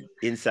 but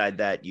inside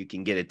that you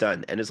can get it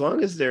done. And as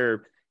long as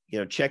they're,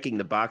 checking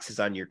the boxes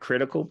on your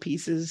critical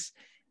pieces.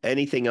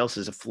 Anything else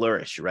is a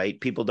flourish, right?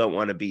 People don't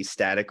want to be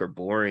static or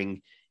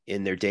boring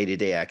in their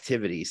day-to-day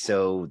activities.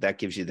 So that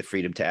gives you the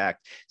freedom to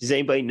act. Does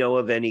anybody know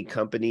of any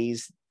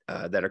companies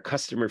that are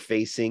customer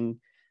facing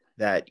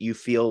that you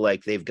feel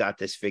like they've got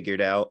this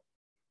figured out?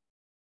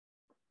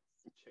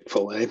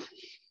 Chick-fil-A.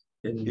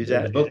 Who's In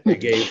that? the book they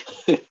gave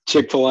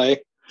Chick-fil-A.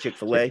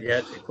 Chick-fil-A?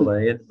 Yeah,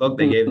 Chick-fil-A. In the book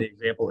they gave the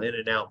example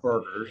In-N-Out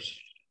Burgers.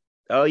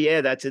 Oh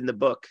yeah, that's in the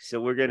book. So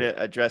we're going to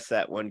address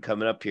that one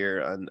coming up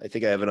here. I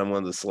think I have it on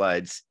one of the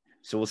slides.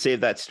 So we'll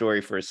save that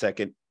story for a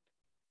second.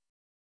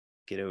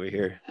 Get over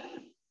here.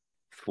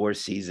 Four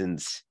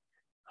Seasons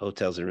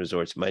Hotels and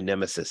Resorts, my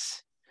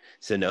nemesis.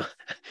 So no,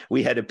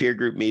 we had a peer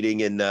group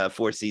meeting in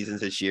Four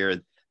Seasons this year.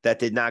 That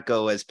did not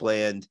go as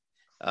planned.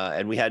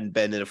 And we hadn't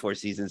been in a Four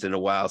Seasons in a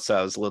while. So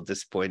I was a little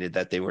disappointed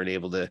that they weren't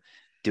able to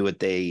do what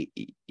they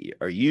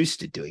are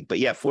used to doing. But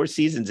yeah, Four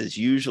Seasons is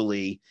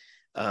usually,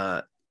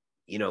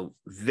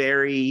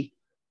 very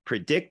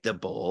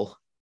predictable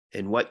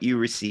in what you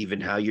receive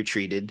and how you're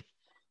treated.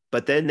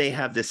 But then they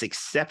have this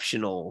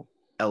exceptional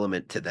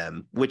element to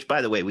them, which,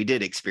 by the way, we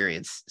did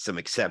experience some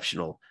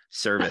exceptional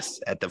service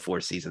at the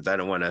Four Seasons. I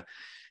don't want to,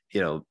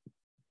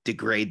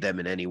 degrade them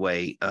in any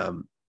way.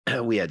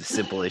 We had a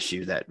simple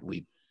issue that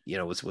we,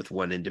 was with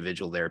one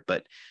individual there.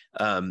 But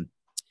so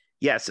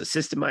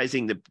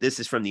systemizing this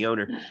is from the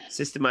owner,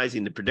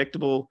 systemizing the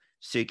predictable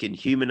so you can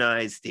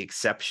humanize the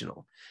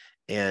exceptional.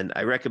 And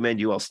I recommend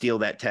you all steal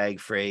that tag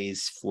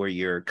phrase for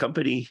your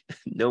company.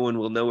 No one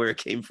will know where it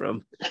came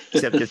from,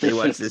 except if they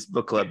watch this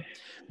book club.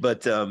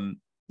 But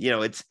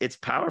it's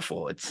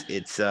powerful.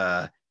 It's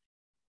a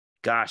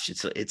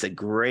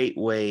great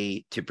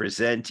way to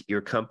present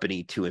your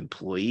company to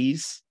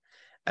employees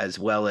as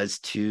well as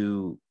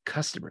to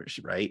customers,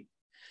 right?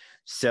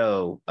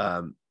 So,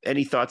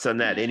 any thoughts on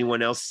that?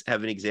 Anyone else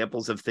have any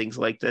examples of things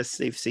like this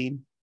they've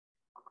seen,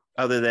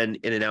 other than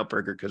In-N-Out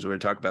Burger? Because we're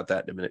going to talk about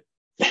that in a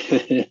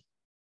minute.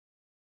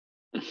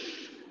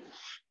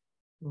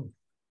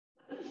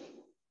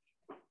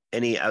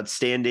 Any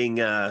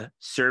outstanding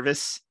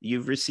service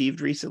you've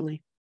received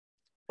recently?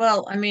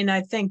 Well, I mean,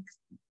 I think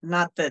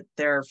not that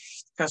they're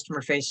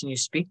customer facing, you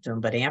speak to them,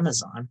 but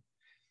Amazon.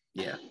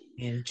 Yeah.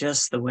 And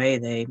just the way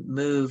they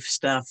move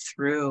stuff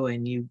through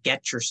and you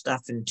get your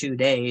stuff in 2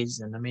 days.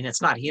 And I mean,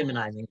 it's not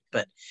humanizing,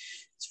 but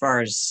as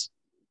far as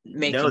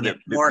making it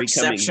more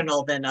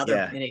exceptional than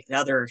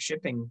other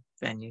shipping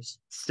venues.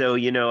 So,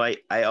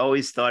 I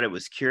always thought it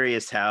was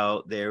curious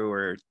how they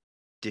were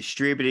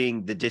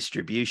distributing the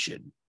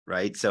distribution,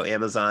 right? So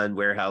Amazon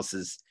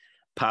warehouses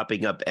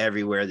popping up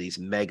everywhere, these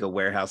mega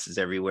warehouses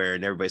everywhere,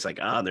 and everybody's like,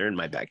 oh, they're in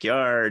my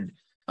backyard.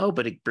 Oh,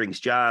 but it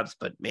brings jobs,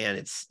 but man,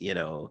 it's,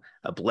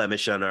 a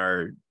blemish on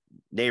our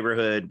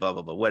neighborhood, blah,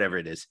 blah, blah, whatever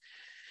it is.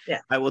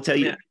 Yeah. I will tell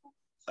you,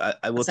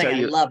 I will tell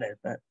you, I love it,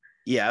 but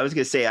yeah, I was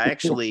going to say, I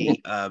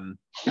actually, I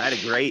had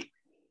a great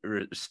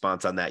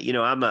response on that.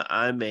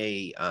 I'm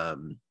a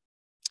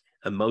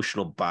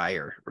emotional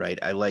buyer, right?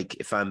 I like,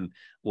 if I'm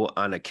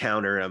on a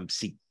counter, I'm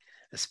seeing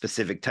a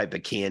specific type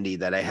of candy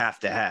that I have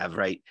to have,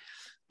 right?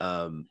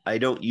 I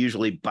don't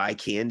usually buy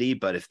candy,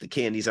 but if the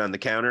candy's on the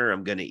counter,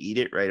 I'm going to eat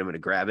it, right? I'm going to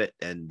grab it.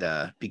 And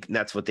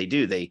that's what they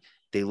do. They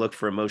look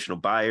for emotional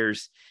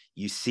buyers.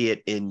 You see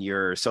it in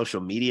your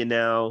social media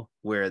now,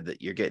 where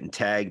you're getting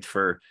tagged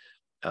for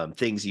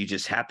things you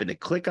just happen to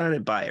click on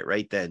and buy it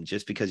right then,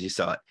 just because you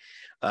saw it.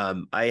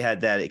 I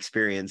had that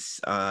experience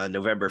on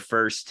November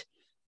 1st.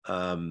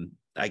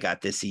 I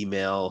got this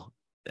email.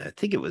 I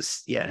think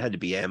it had to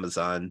be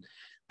Amazon.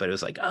 But it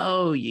was like,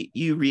 oh,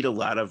 you read a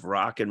lot of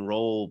rock and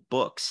roll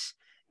books.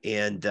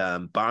 And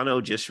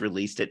Bono just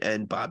released it,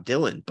 and Bob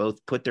Dylan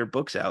both put their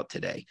books out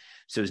today.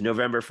 So it was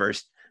November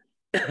 1st.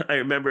 I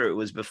remember it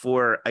was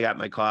before I got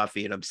my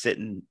coffee, and I'm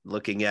sitting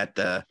looking at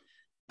the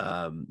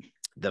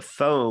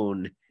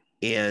phone,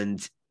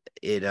 and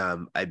it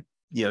I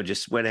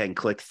just went ahead and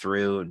clicked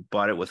through and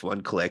bought it with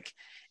one click,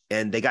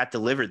 and they got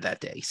delivered that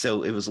day.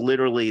 So it was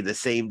literally the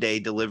same day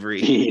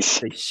delivery.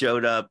 They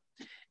showed up.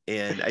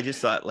 And I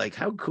just thought, like,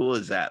 how cool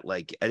is that?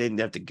 Like, I didn't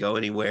have to go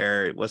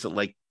anywhere. It wasn't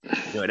like,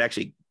 it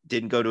actually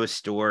didn't go to a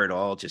store at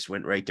all. Just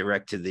went right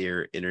direct to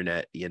their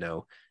internet,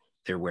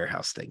 their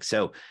warehouse thing.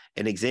 So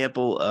an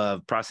example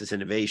of process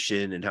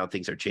innovation and how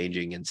things are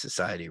changing in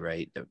society,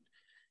 right?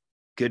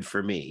 Good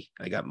for me.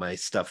 I got my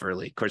stuff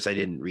early. Of course, I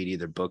didn't read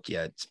either book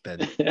yet. It's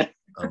been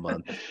a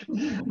month,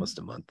 almost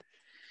a month.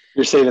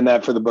 You're saving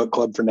that for the book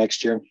club for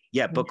next year.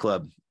 Yeah, book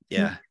club.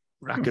 Yeah.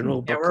 Rock and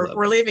roll book club.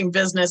 We're leaving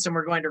business and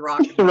we're going to rock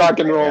and roll. Rock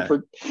and roll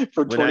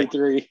for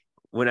 23.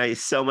 When I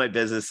sell my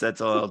business, that's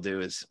all I'll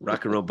do is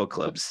rock and roll book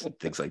clubs,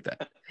 things like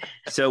that.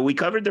 So we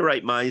covered the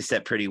right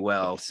mindset pretty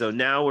well. So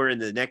now we're in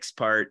the next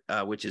part,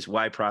 which is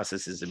why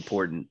process is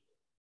important.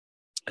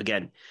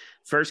 Again,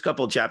 first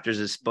couple of chapters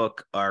of this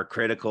book are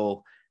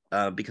critical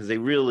because they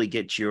really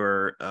get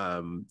your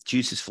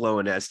juices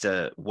flowing as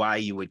to why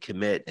you would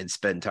commit and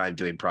spend time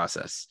doing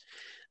process.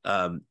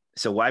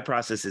 So why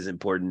process is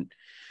important.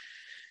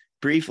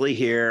 Briefly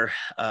here,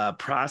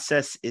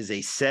 process is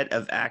a set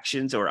of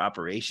actions or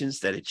operations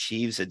that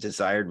achieves a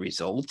desired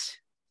result.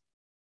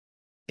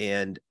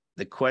 And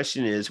the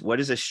question is, what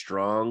is a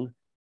strong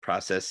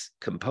process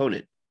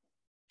component?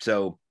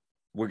 So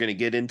we're going to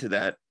get into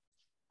that.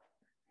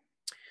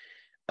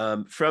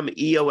 From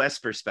EOS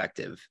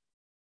perspective,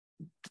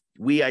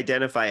 we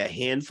identify a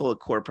handful of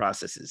core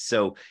processes.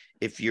 So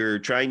if you're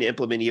trying to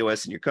implement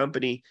EOS in your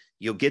company,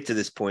 you'll get to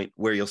this point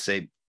where you'll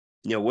say,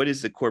 what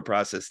is the core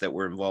process that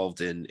we're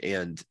involved in,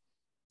 and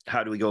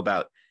how do we go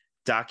about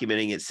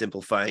documenting it,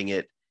 simplifying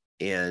it,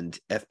 and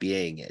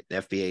FBAing it?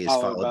 FBA is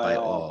followed by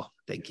all.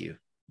 Thank you.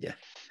 Yeah.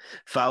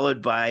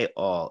 Followed by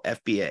all,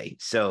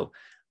 FBA. So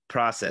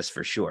process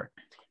for sure.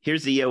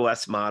 Here's the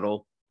EOS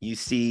model. You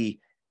see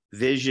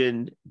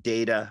vision,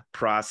 data,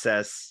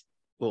 process.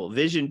 Well,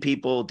 vision,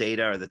 people,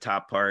 data are the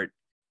top part.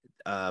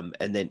 And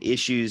then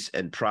issues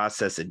and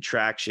process and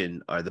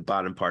traction are the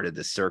bottom part of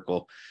the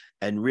circle.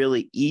 And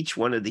really each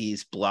one of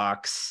these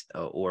blocks,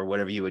 or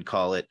whatever you would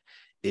call it,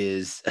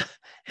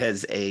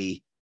 has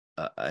an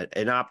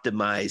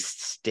optimized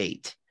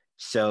state.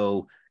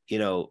 So,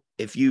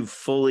 if you've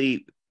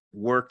fully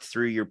worked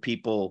through your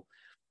people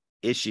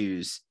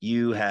issues,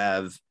 you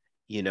have,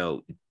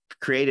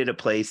 created a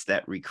place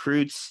that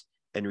recruits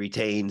and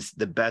retains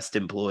the best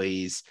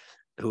employees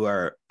who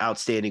are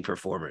outstanding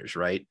performers,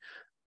 right?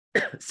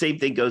 Same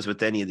thing goes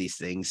with any of these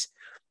things.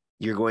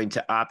 You're going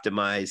to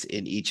optimize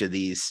in each of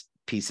these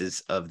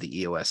pieces of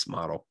the EOS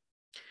model.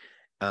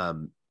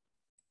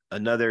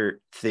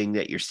 Another thing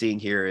that you're seeing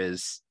here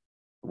is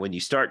when you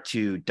start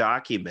to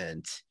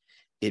document,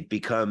 it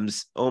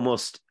becomes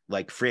almost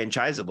like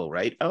franchisable,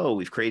 right? Oh,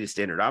 we've created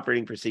standard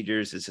operating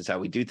procedures. This is how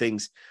we do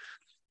things.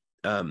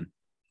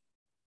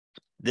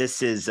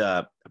 This is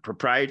a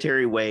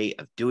proprietary way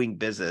of doing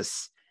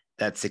business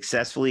that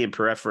successfully and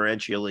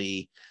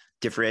preferentially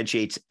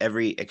differentiates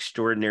every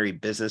extraordinary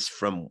business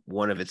from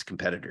one of its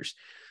competitors.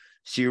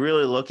 So you're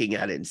really looking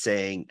at it and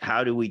saying,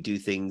 how do we do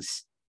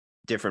things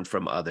different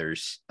from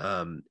others?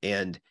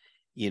 And,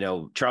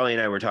 Charlie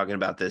and I were talking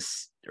about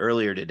this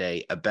earlier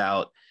today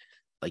about,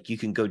 like, you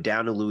can go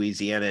down to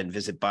Louisiana and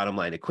visit Bottom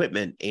Line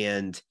Equipment,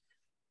 and,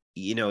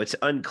 it's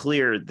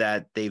unclear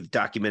that they've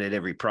documented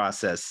every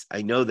process.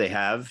 I know they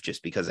have,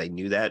 just because I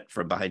knew that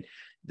from behind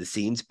the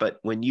scenes. But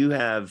when you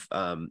have,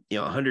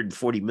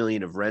 140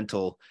 million of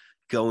rental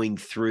going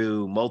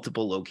through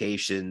multiple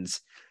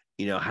locations,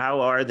 how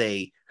are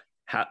they?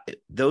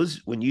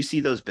 When you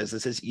see those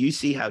businesses, you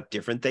see how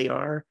different they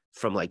are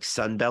from, like,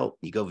 Sunbelt.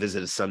 You go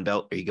visit a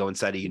Sunbelt, or you go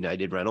inside a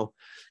United rental.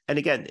 And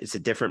again, it's a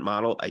different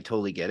model. I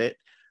totally get it.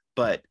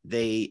 But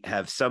they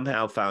have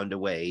somehow found a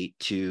way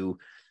to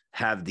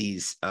have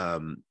these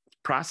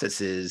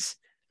processes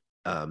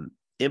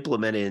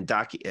implemented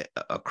and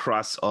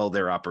across all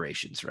their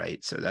operations,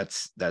 right? So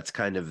that's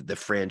kind of the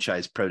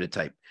franchise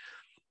prototype.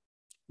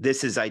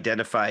 This is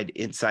identified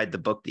inside the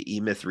book, The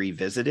E-Myth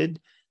Revisited.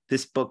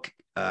 This book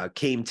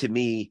came to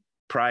me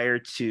prior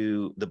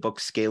to the book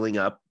Scaling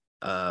Up,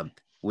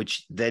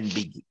 which then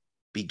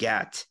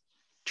begat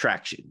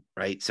Traction,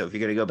 right? So if you're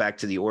going to go back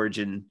to the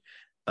origin,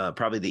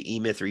 probably the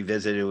E-Myth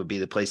Revisited would be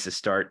the place to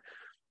start.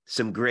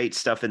 Some great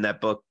stuff in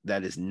that book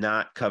that is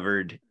not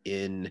covered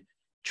in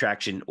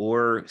Traction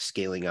or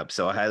Scaling Up.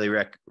 So I highly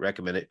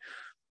recommend it.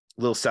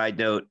 Little side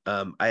note,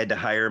 I had to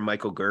hire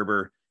Michael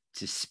Gerber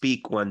to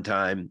speak one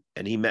time,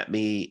 and he met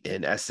me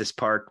in Estes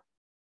Park,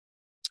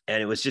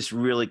 and it was just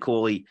really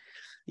cool. He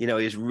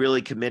was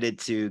really committed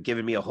to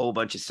giving me a whole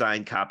bunch of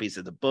signed copies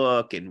of the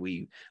book, and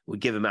we would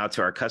give them out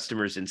to our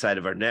customers inside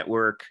of our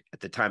network. At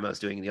the time, I was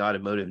doing the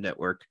automotive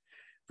network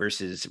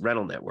versus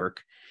rental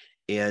network,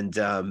 and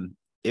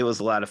it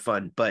was a lot of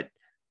fun. But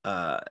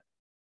out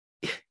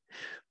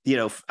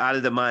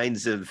of the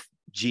minds of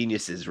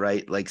geniuses,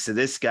 right? Like, so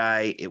this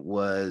guy, it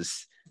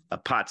was a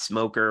pot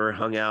smoker,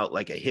 hung out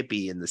like a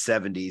hippie in the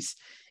 70s,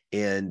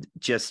 and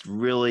just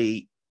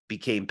really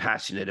became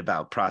passionate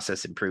about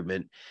process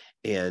improvement.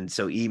 And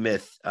so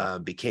E-Myth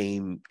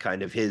became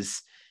kind of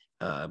his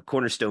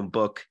cornerstone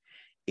book.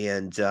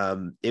 And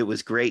it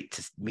was great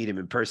to meet him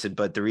in person.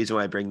 But the reason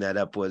why I bring that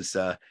up was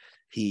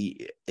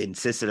he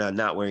insisted on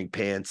not wearing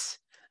pants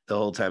the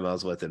whole time I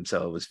was with him.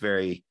 So it was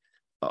very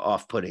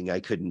off-putting. I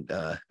couldn't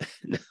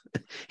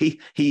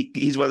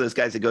he's one of those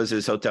guys that goes to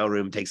his hotel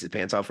room, takes his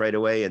pants off right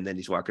away, and then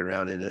he's walking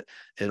around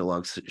in a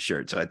long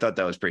shirt. So I thought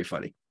that was pretty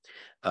funny.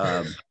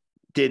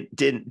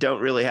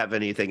 Don't really have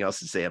anything else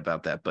to say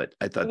about that, but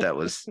I thought that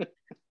was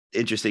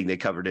interesting. They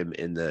covered him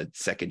in the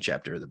second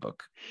chapter of the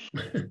book.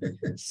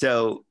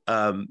 So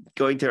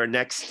going to our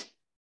next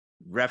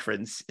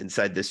reference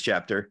inside this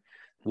chapter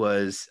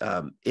was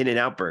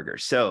In-N-Out Burger.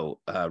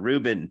 So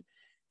Ruben,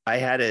 I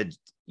had a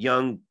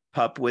young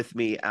pup with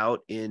me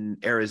out in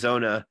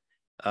Arizona,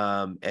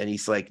 and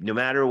he's like, no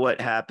matter what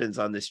happens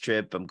on this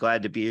trip, I'm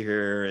glad to be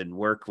here and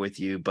work with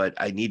you, but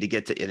I need to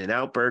get to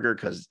In-N-Out Burger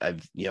because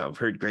I've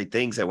heard great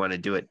things. I want to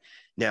do it.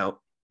 Now,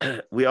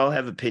 we all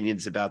have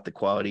opinions about the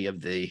quality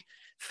of the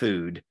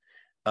food,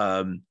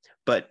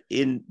 but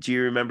do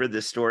you remember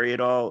the story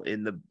at all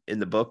in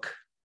the book?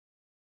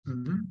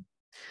 Mm-hmm.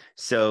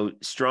 So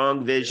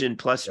strong vision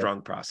plus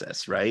strong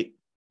process, right?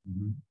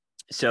 Mm-hmm.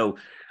 So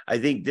I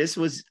think this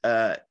was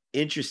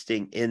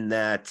interesting in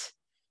that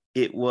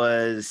it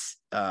was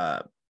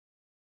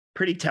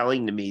pretty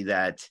telling to me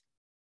that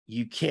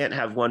you can't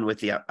have one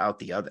without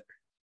the other.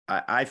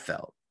 I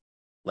felt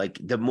like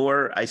the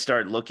more I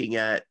start looking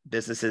at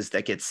businesses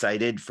that get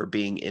cited for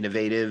being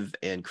innovative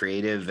and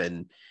creative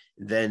and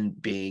then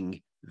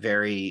being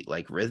very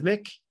like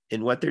rhythmic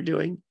in what they're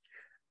doing,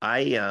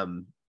 I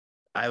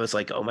was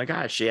like, oh my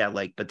gosh, yeah,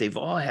 like, but they've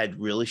all had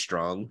really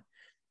strong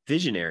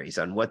visionaries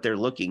on what they're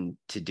looking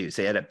to do.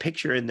 So they had a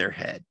picture in their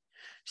head.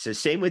 So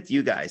same with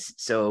you guys.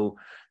 So,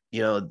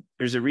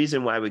 there's a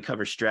reason why we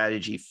cover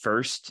strategy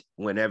first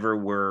whenever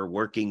we're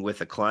working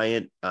with a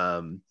client,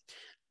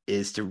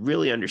 is to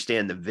really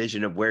understand the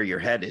vision of where you're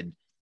headed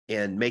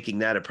and making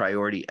that a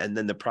priority. And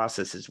then the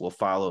processes will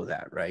follow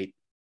that, right?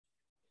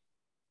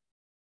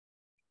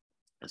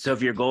 So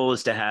if your goal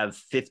is to have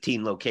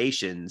 15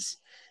 locations,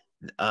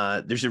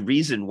 there's a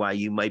reason why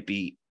you might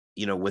be,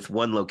 with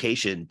one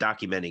location,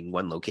 documenting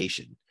one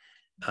location.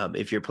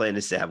 If your plan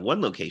is to have one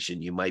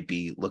location, you might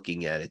be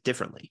looking at it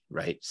differently,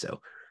 right?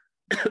 So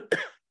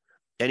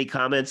any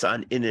comments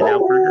on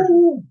In-N-Out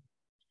Burger?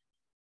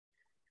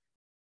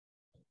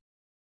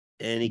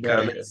 Any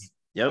comments?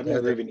 Yep. I've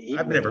never even eaten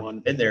I've never one.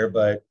 been there,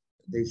 but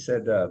they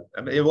said,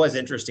 it was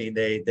interesting.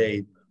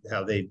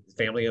 How they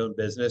family-owned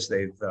business.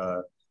 They've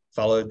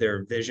followed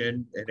their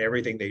vision and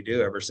everything they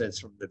do ever since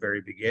from the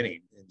very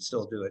beginning, and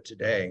still do it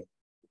today,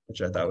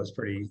 which I thought was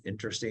pretty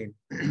interesting.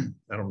 I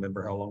don't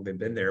remember how long they've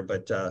been there,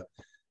 but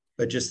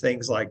just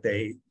things like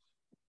they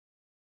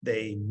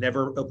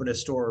never open a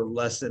store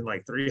less than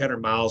like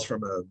 300 miles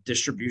from a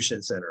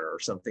distribution center or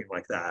something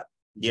like that.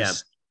 Yeah,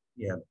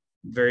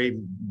 very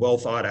well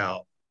thought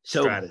out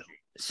strategy.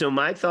 So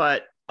my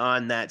thought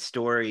on that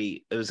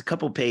story, it was a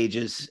couple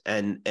pages,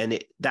 and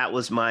that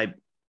was my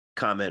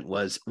comment,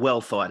 was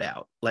well thought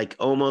out, like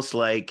almost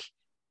like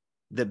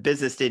the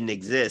business didn't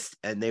exist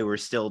and they were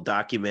still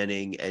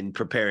documenting and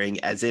preparing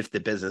as if the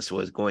business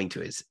was going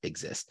to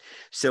exist.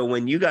 So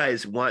when you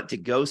guys want to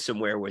go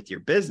somewhere with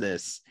your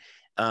business,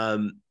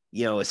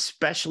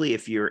 especially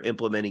if you're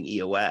implementing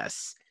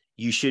EOS,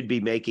 you should be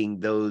making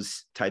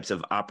those types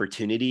of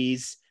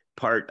opportunities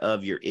part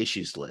of your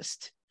issues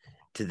list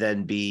to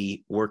then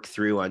be worked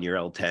through on your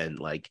L10.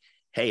 Like,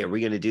 hey, are we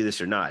going to do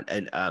this or not?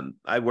 And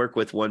I work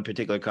with one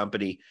particular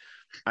company.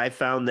 I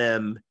found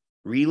them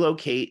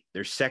relocate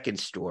their second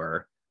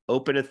store,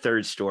 open a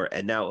third store,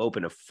 and now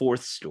open a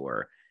fourth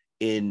store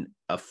in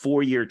a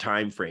 4-year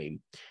time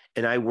frame.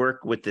 And I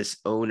work with this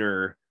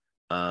owner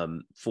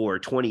for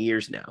 20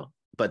 years now.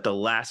 But the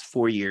last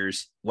 4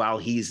 years, while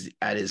he's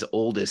at his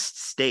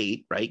oldest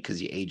state, right,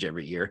 because you age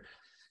every year,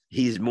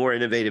 he's more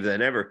innovative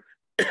than ever.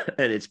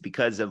 And it's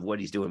because of what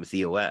he's doing with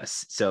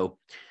EOS. So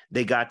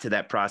they got to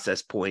that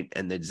process point,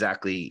 and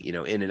exactly,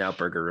 In-N-Out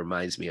Burger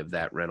reminds me of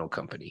that rental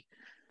company.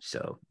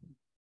 So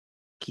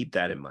keep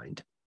that in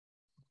mind.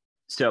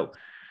 So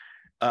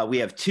we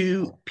have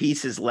 2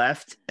 pieces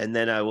left, and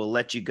then I will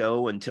let you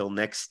go until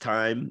next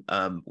time.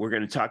 We're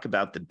going to talk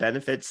about the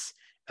benefits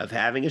of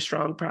having a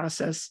strong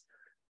process,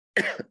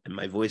 and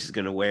my voice is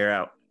going to wear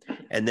out.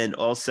 And then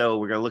also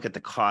we're going to look at the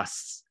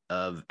costs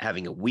of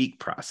having a weak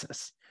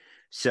process.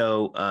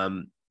 So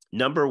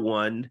number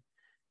one,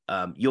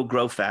 you'll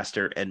grow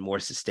faster and more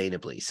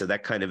sustainably. So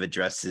that kind of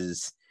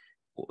addresses,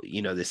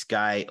 this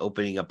guy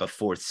opening up a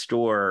 4th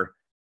store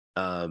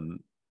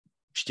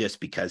just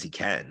because he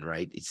can,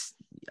 right?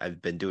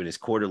 I've been doing his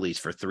quarterlies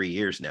for 3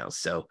 years now.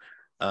 So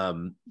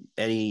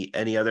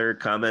any other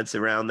comments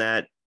around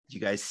that? Do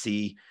you guys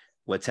see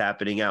what's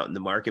happening out in the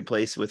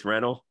marketplace with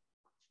rental?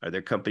 Are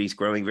there companies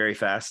growing very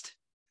fast?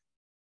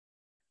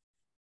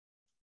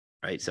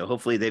 Right. So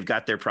hopefully they've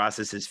got their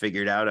processes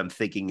figured out. I'm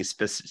thinking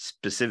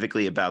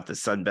specifically about the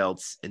Sun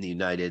Belts and the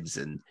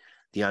Uniteds and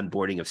the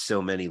onboarding of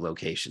so many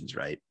locations,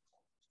 right?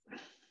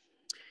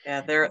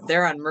 Yeah,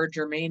 they're on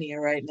merger mania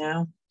right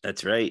now.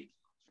 That's right.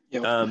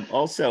 Yep.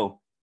 Also,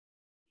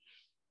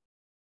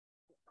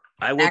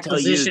 I will tell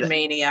you acquisition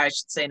mania, I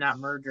should say, not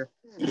merger.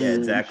 Yeah,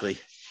 exactly.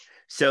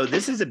 So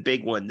this is a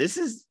big one. This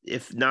is,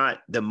 if not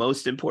the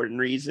most important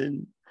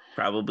reason,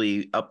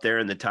 probably up there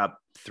in the top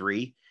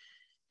 3.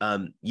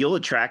 You'll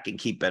attract and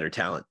keep better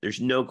talent.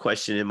 There's no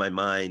question in my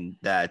mind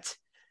that,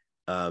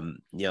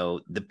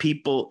 the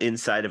people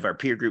inside of our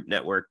peer group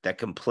network that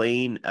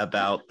complain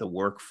about the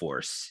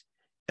workforce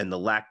and the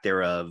lack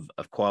thereof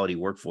of quality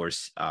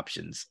workforce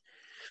options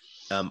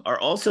are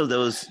also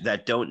those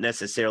that don't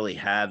necessarily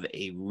have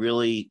a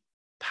really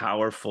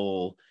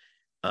powerful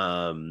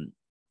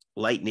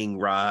lightning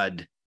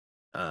rod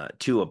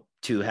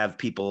to have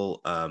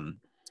people,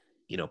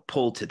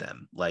 pull to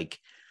them, like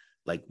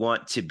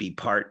want to be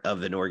part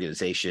of an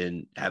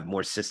organization, have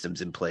more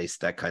systems in place,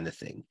 that kind of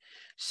thing.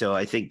 So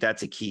I think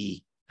that's a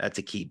key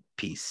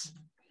piece.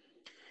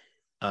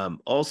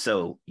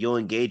 Also, you'll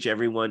engage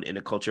everyone in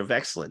a culture of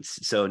excellence.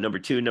 So number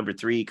 2, number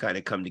 3 kind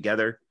of come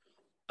together.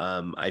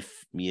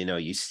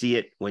 You see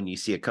it when you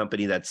see a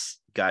company that's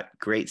got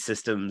great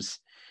systems.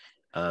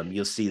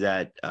 You'll see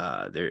that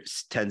there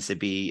tends to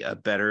be a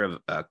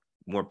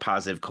more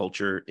positive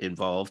culture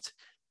involved,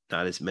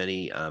 not as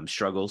many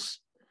struggles.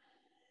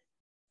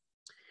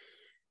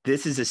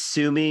 this is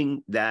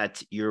assuming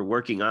that you're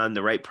working on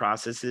the right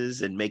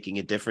processes and making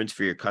a difference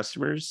for your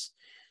customers.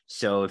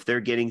 So if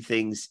they're getting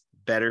things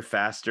better,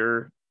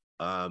 faster,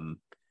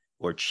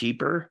 or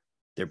cheaper,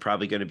 they're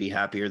probably going to be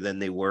happier than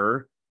they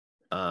were.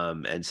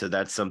 And so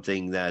that's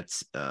something that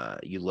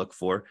you look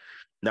for.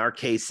 In our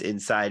case,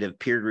 inside of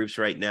peer groups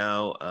right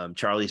now,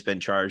 Charlie's been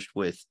charged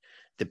with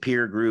the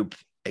peer group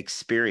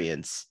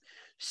experience.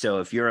 So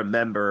if you're a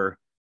member,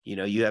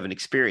 you have an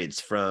experience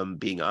from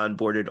being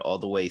onboarded all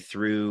the way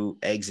through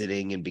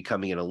exiting and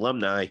becoming an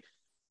alumni.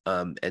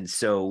 And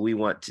so we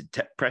want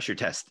to pressure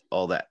test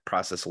all that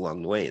process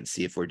along the way and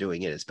see if we're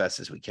doing it as best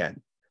as we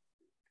can.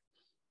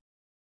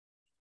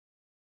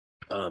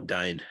 Oh, I'm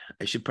dying.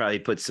 I should probably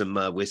put some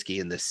whiskey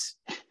in this.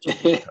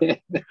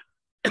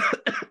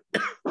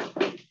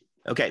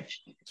 Okay.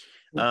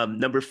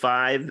 Number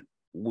 5,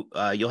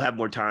 you'll have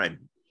more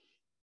time.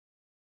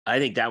 I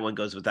think that one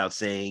goes without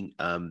saying.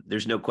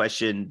 There's no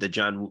question. The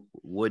John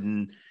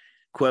Wooden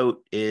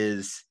quote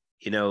is,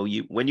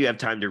 when you have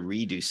time to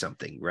redo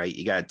something, right?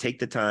 You got to take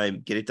the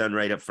time, get it done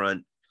right up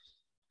front,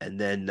 and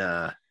then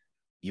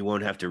you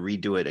won't have to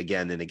redo it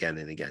again and again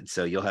and again.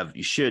 So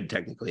you should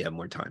technically have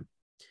more time.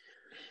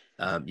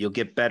 You'll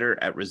get better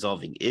at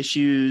resolving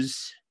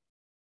issues.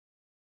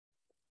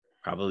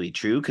 Probably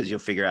true, because you'll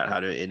figure out how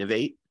to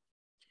innovate.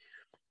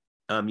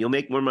 You'll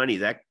make more money.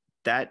 That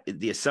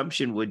the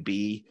assumption would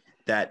be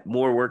that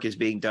more work is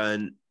being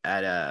done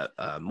at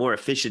a more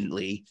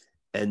efficiently,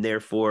 and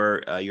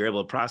therefore you're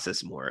able to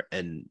process more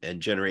and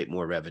generate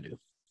more revenue.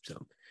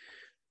 So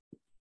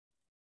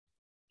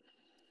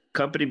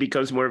company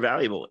becomes more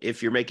valuable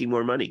if you're making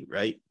more money,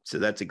 right? So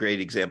that's a great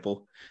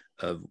example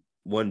of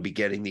one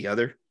begetting the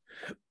other.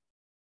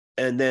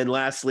 And then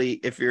lastly,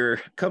 if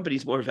your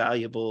company's more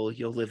valuable,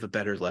 you'll live a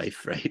better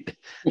life, right?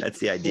 That's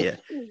the idea.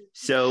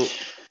 So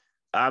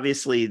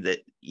obviously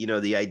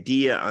the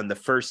idea on the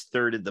first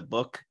third of the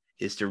book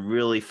is to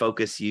really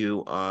focus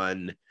you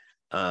on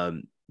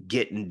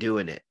getting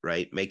doing it,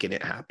 right? Making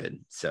it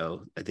happen.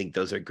 So I think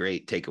those are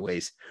great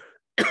takeaways.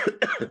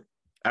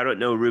 I don't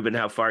know, Ruben,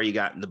 how far you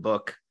got in the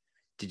book.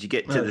 Did you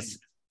get to the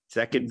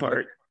second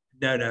part?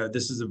 No,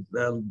 this is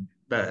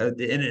the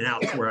in and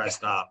out where I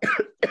stopped.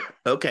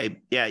 Okay.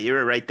 Yeah, you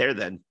were right there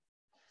then.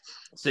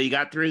 So you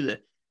got through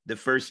the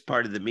first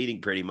part of the meeting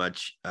pretty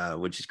much,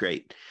 which is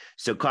great.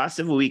 So cost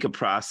of a week of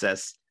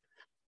process.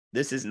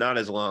 This is not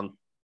as long,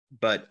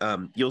 but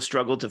you'll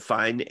struggle to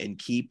find and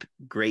keep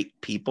great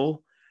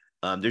people.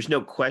 There's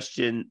no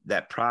question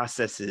that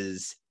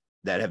processes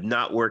that have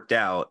not worked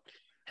out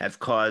have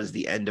caused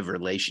the end of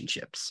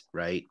relationships,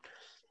 right?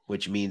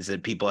 Which means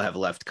that people have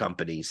left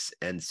companies.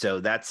 And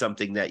so that's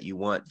something that you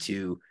want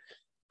to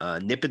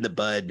nip in the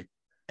bud.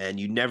 And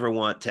you never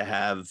want to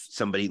have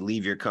somebody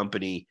leave your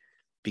company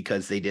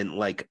because they didn't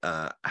like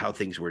how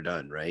things were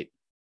done, right?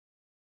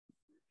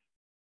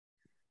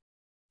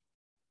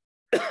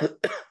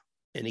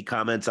 Any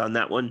comments on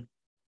that one?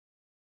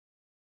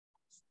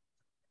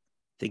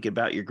 Thinking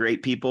about your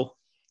great people.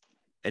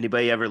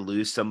 Anybody ever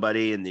lose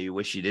somebody and you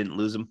wish you didn't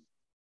lose them?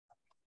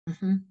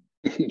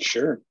 Mm-hmm.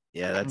 Sure.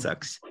 Yeah, that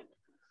sucks.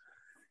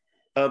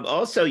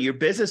 Also, your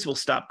business will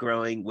stop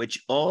growing,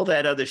 which all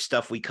that other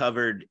stuff we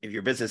covered, if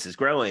your business is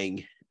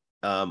growing,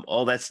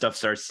 all that stuff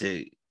starts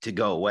to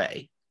go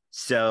away.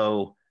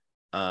 So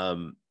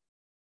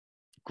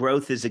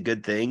growth is a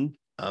good thing.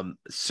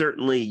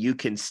 Certainly you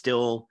can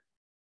still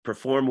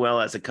perform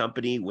well as a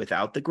company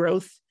without the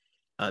growth.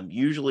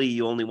 Usually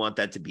you only want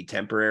that to be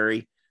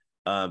temporary.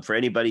 For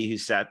anybody who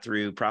sat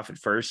through Profit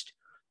First,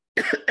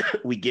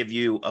 we give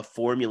you a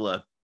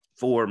formula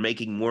for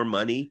making more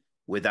money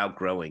without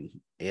growing.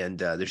 And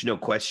there's no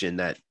question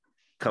that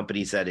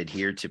companies that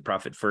adhere to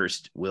Profit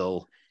First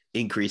will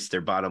increase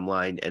their bottom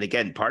line. And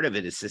again, part of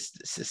it is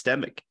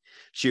systemic.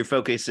 So you're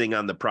focusing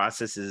on the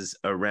processes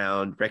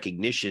around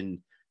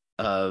recognition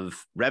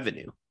of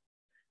revenue.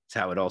 It's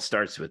how it all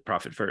starts with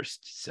Profit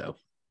First. So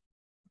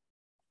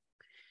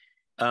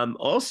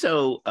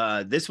also,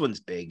 this one's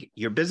big.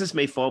 Your business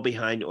may fall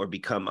behind or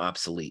become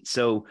obsolete.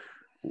 So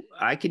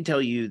I can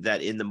tell you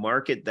that in the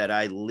market that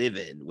I live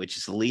in, which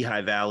is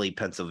Lehigh Valley,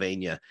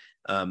 Pennsylvania,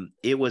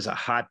 it was a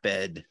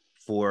hotbed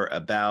for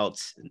about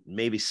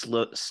maybe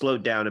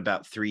slowed down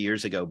about 3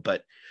 years ago.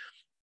 But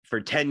for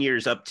 10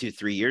 years up to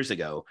 3 years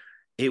ago,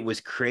 it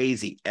was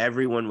crazy.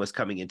 Everyone was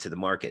coming into the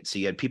market. So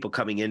you had people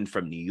coming in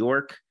from New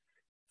York,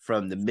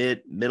 from the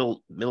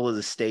middle of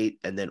the state,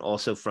 and then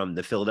also from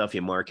the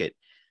Philadelphia market.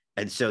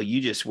 And so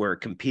you just were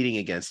competing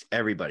against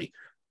everybody.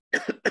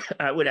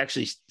 I would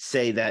actually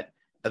say that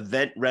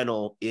event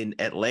rental in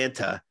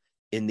Atlanta,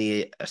 in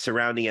the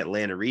surrounding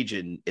Atlanta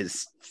region,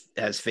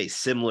 has faced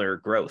similar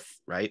growth,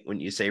 right?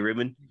 Wouldn't you say,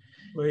 Ruben?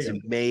 Well, yeah.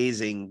 It's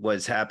amazing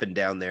what's happened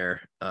down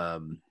there.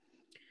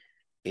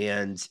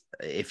 And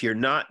if you're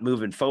not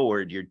moving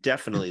forward, you're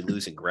definitely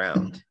losing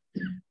ground.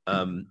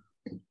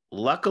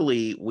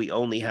 Luckily, we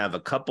only have a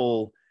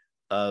couple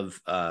of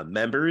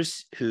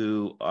members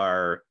who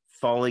are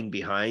falling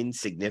behind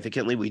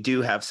significantly. We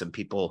do have some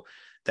people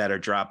that are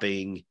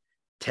dropping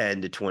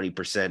 10 to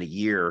 20% a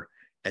year.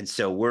 And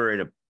so we're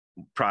in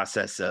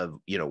process of,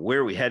 where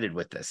are we headed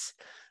with this?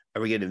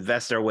 Are we going to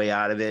invest our way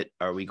out of it?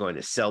 Are we going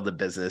to sell the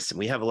business? And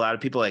we have a lot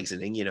of people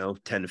exiting, 10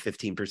 to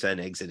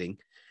 15% exiting.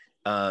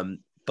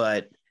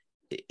 But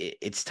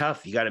it's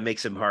tough. You got to make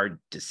some hard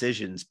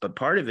decisions. But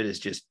part of it is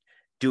just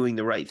doing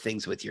the right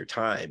things with your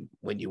time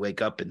when you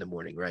wake up in the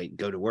morning, right? And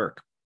go to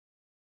work.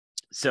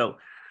 So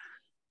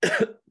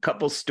a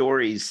couple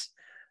stories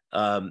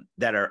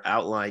that are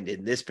outlined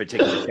in this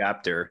particular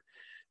chapter.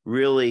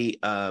 Really,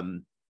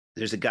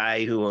 there's a guy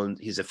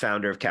he's a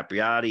founder of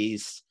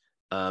Capriati's.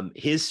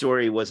 His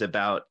story was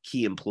about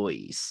key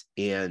employees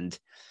and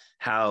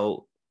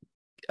how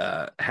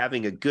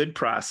having a good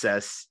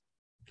process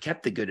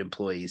kept the good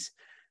employees,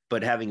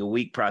 but having a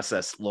weak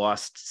process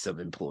lost some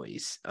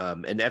employees.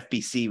 And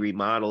FBC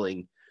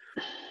remodeling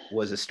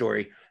was a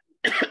story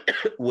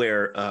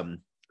where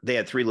they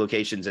had 3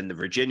 locations, and the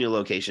Virginia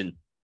location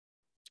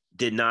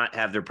did not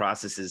have their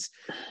processes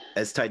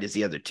as tight as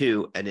the other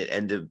 2, and it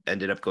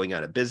ended up going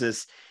out of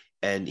business.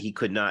 And he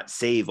could not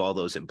save all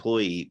those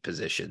employee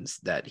positions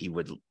that he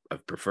would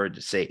have preferred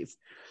to save.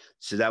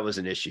 So that was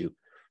an issue.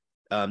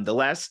 The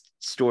last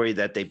story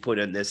that they put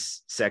in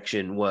this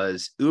section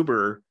was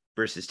Uber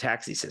versus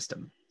taxi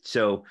system.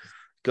 So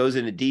goes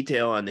into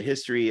detail on the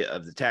history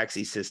of the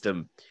taxi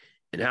system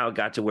and how it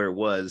got to where it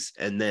was,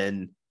 and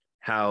then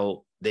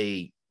how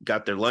they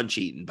got their lunch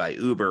eaten by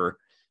Uber,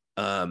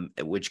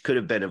 which could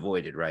have been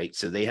avoided, right?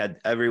 So they had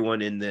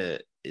everyone in the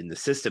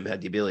system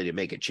had the ability to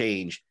make a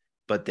change,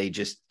 but they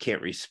just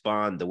can't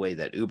respond the way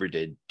that Uber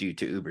did due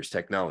to Uber's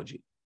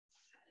technology.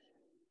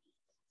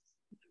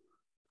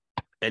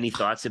 Any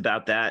thoughts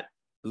about that?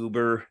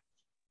 Uber?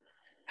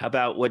 How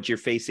about what you're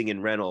facing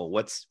in rental?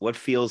 What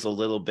feels a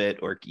little bit,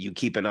 or you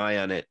keep an eye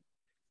on it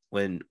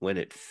when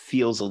it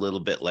feels a little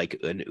bit like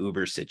an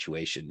Uber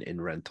situation in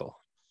rental?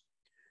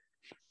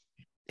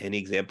 Any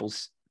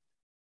examples?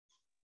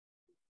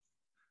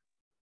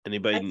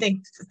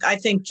 Anybody? I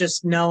think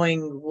just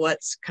knowing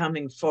what's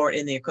coming forward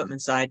in the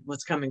equipment side,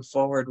 what's coming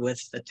forward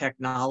with the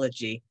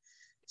technology.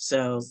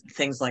 So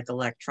things like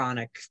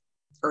electronic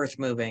earth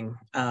moving,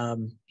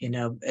 in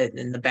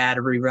the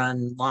battery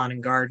run lawn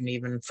and garden,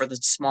 even for the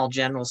small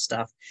general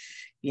stuff,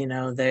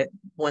 that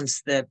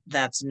once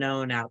that's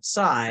known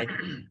outside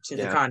to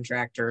the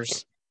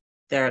contractors,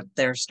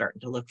 they're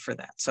starting to look for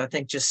that. So I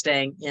think just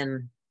staying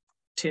in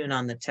tune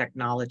on the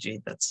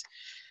technology that's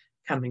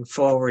coming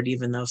forward,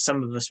 even though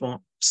some of us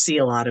won't see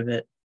a lot of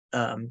it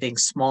being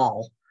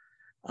small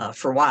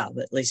for a while,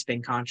 but at least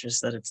being conscious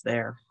that it's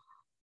there.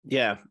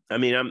 Yeah. I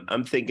mean,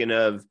 I'm thinking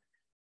of,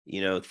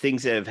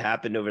 things that have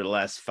happened over the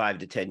last 5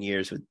 to 10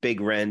 years with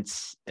big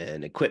rents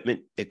and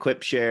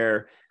equip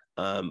share.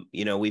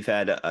 We've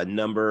had a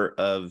number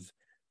of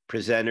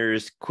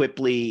presenters.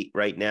 Quiply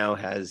right now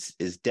is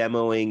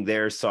demoing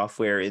their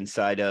software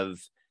inside of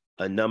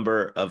a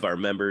number of our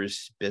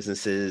members'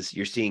 businesses.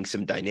 You're seeing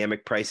some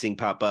dynamic pricing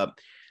pop up.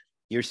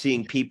 You're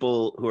seeing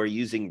people who are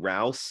using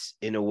Rouse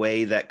in a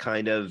way that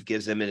kind of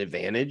gives them an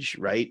advantage,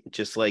 right?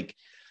 Just like,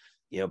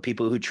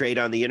 people who trade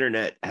on the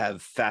internet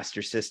have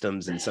faster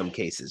systems in some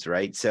cases,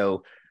 right?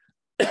 So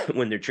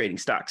when they're trading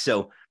stocks.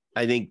 So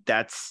I think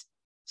that's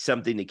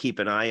something to keep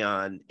an eye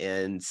on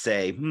and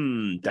say,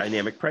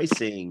 dynamic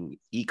pricing,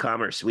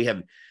 e-commerce. We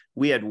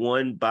had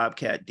one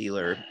Bobcat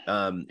dealer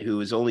who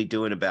was only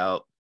doing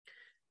about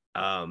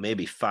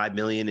maybe 5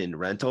 million in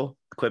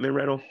equipment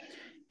rental.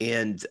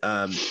 And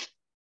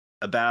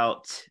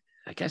about,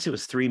 I guess it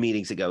was 3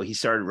 meetings ago, he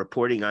started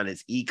reporting on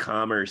his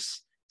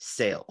e-commerce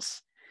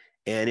sales.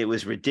 And it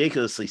was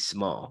ridiculously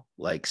small,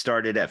 like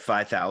started at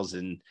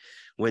 5,000,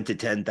 went to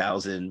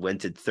 10,000,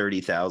 went to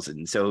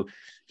 30,000. So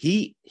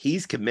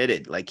he's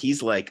committed. Like,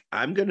 he's like,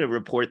 I'm going to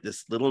report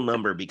this little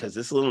number because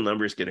this little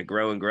number is going to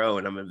grow and grow.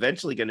 And I'm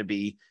eventually going to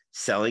be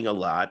selling a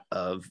lot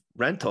of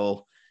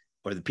rental,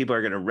 or the people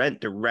are going to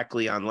rent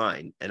directly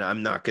online. And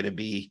I'm not going to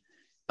be,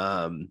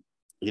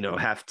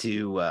 have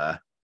to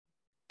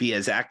be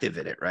as active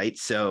in it. Right.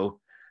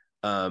 So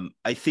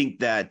I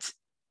think that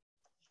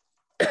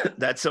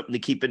that's something to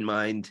keep in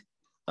mind,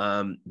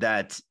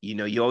 that,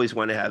 you always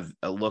want to have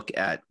a look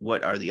at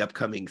what are the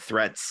upcoming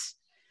threats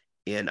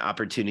and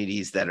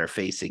opportunities that are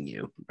facing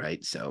you.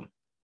 Right. So,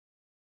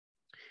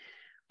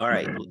 all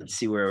right, let's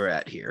see where we're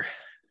at here.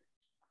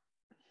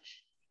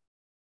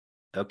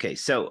 Okay.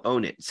 So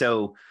own it.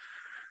 So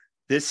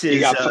this is, you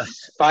got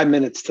 5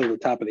 minutes till the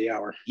top of the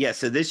hour. Yeah.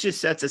 So this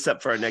just sets us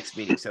up for our next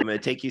meeting. So I'm going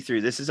to take you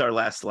through, this is our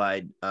last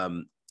slide.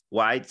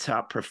 Why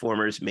top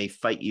performers may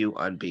fight you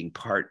on being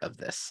part of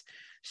this.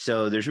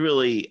 So there's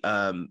really,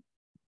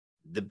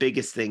 the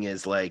biggest thing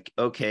is like,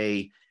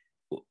 okay,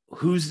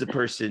 who's the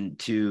person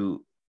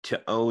to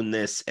own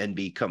this and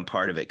become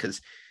part of it? Because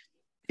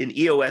in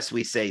EOS,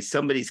 we say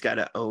somebody's got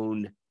to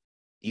own.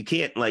 You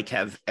can't like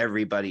have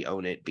everybody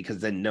own it, because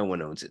then no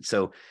one owns it.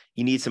 So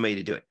you need somebody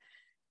to do it.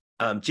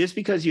 Just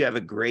because you have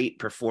a great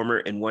performer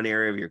in one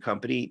area of your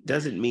company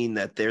doesn't mean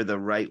that they're the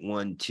right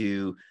one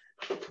to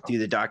do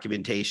the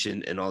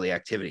documentation and all the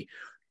activity.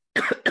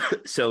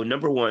 So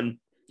number one,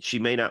 she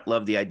may not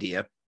love the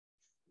idea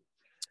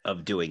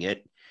of doing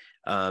it.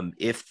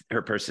 If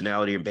her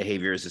personality or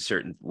behavior is a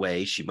certain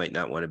way, she might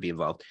not want to be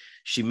involved.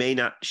 She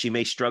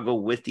may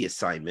struggle with the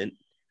assignment,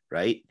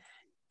 right?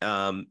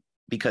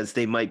 Because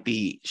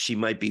she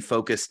might be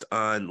focused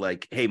on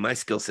like, hey, my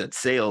skill set's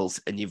sales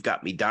and you've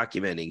got me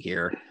documenting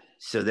here.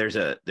 So there's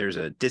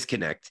a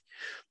disconnect.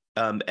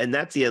 And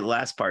that's the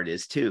last part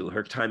is too,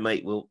 her time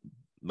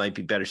might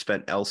be better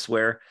spent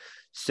elsewhere.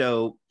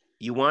 So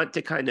you want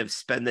to kind of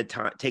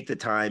take the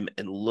time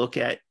and look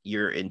at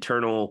your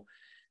internal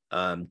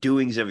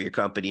doings of your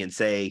company and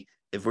say,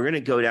 if we're going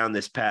to go down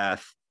this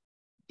path,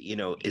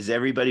 is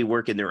everybody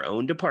working their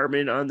own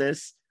department on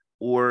this?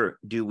 Or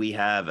do we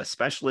have a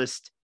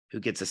specialist who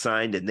gets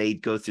assigned and they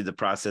go through the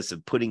process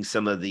of putting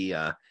some of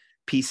the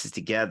pieces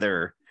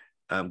together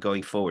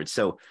going forward?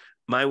 So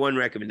my one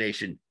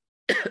recommendation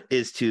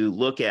is to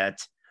look at,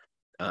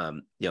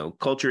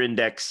 culture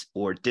index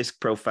or disc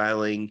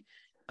profiling.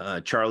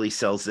 Charlie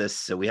sells this,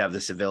 so we have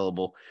this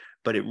available,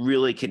 but it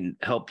really can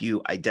help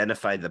you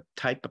identify the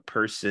type of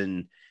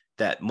person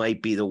that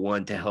might be the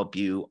one to help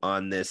you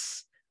on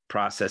this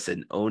process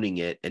and owning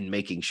it and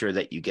making sure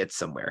that you get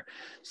somewhere.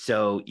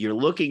 So you're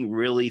looking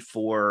really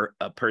for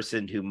a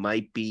person who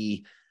might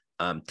be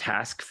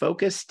task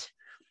focused.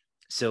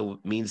 So it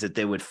means that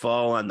they would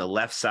fall on the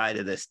left side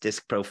of this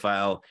disc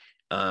profile.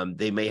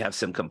 They may have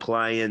some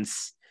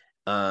compliance.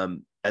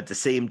 At the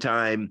same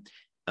time,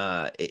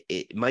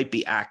 it might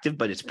be active,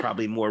 but it's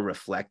probably more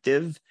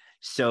reflective.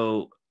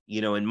 So,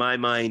 in my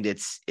mind,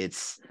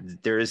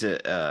 there is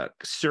a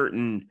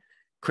certain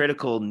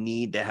critical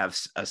need to have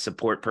a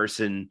support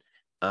person,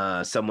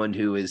 someone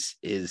who is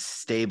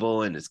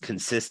stable and is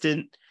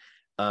consistent,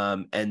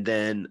 and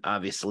then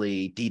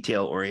obviously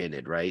detail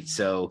oriented, right?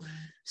 So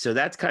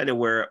that's kind of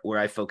where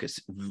I focus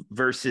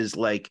versus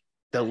like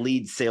the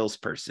lead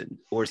salesperson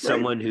or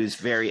someone who's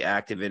very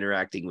active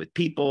interacting with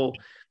people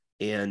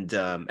and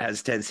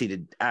has a tendency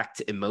to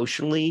act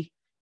emotionally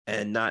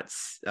and not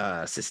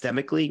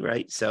systemically,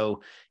 right?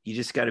 So you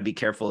just got to be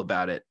careful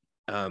about it,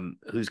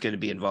 who's going to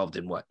be involved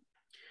in what.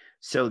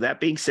 So that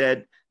being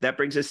said, that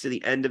brings us to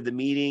the end of the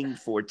meeting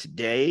for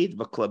today, the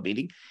book club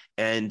meeting.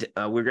 And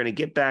we're going to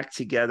get back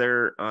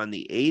together on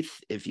the 8th,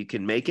 if you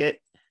can make it.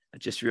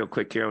 Just real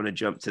quick here, I want to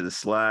jump to the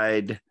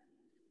slide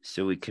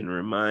so we can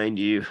remind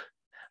you.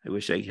 I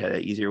wish I had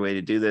an easier way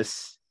to do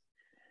this.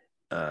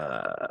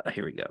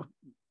 Here we go.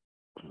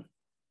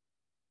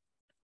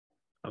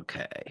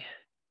 Okay.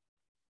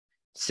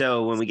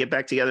 So when we get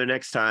back together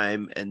next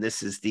time, and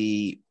this is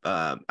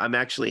I'm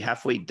actually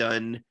halfway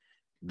done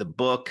the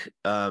book.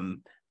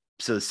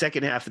 So the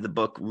second half of the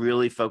book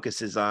really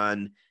focuses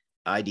on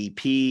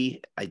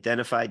IDP,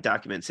 identify,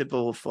 document,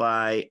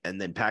 simplify,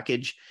 and then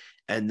package,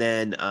 and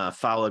then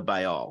followed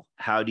by all.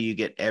 How do you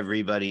get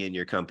everybody in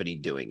your company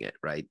doing it,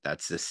 right?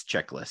 That's this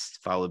checklist,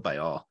 followed by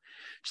all.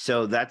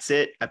 So that's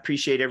it. I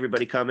appreciate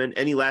everybody coming.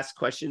 Any last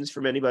questions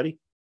from anybody?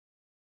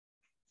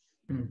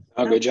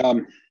 Oh, good job.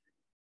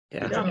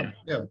 Yeah.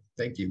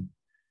 Thank you.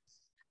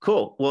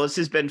 Cool. Well, this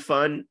has been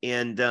fun,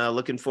 and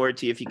looking forward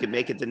to you if you can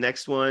make it the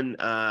next one.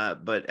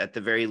 But at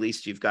the very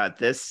least, you've got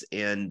this,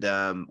 and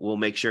we'll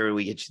make sure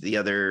we get you the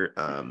other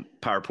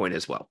PowerPoint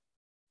as well.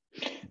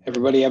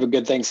 Everybody have a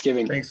good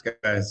Thanksgiving. Thanks,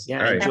 guys. Yeah,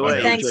 All right. enjoy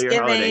your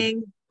holiday.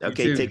 Thanksgiving.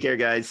 Okay, take care,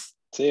 guys.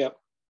 See ya.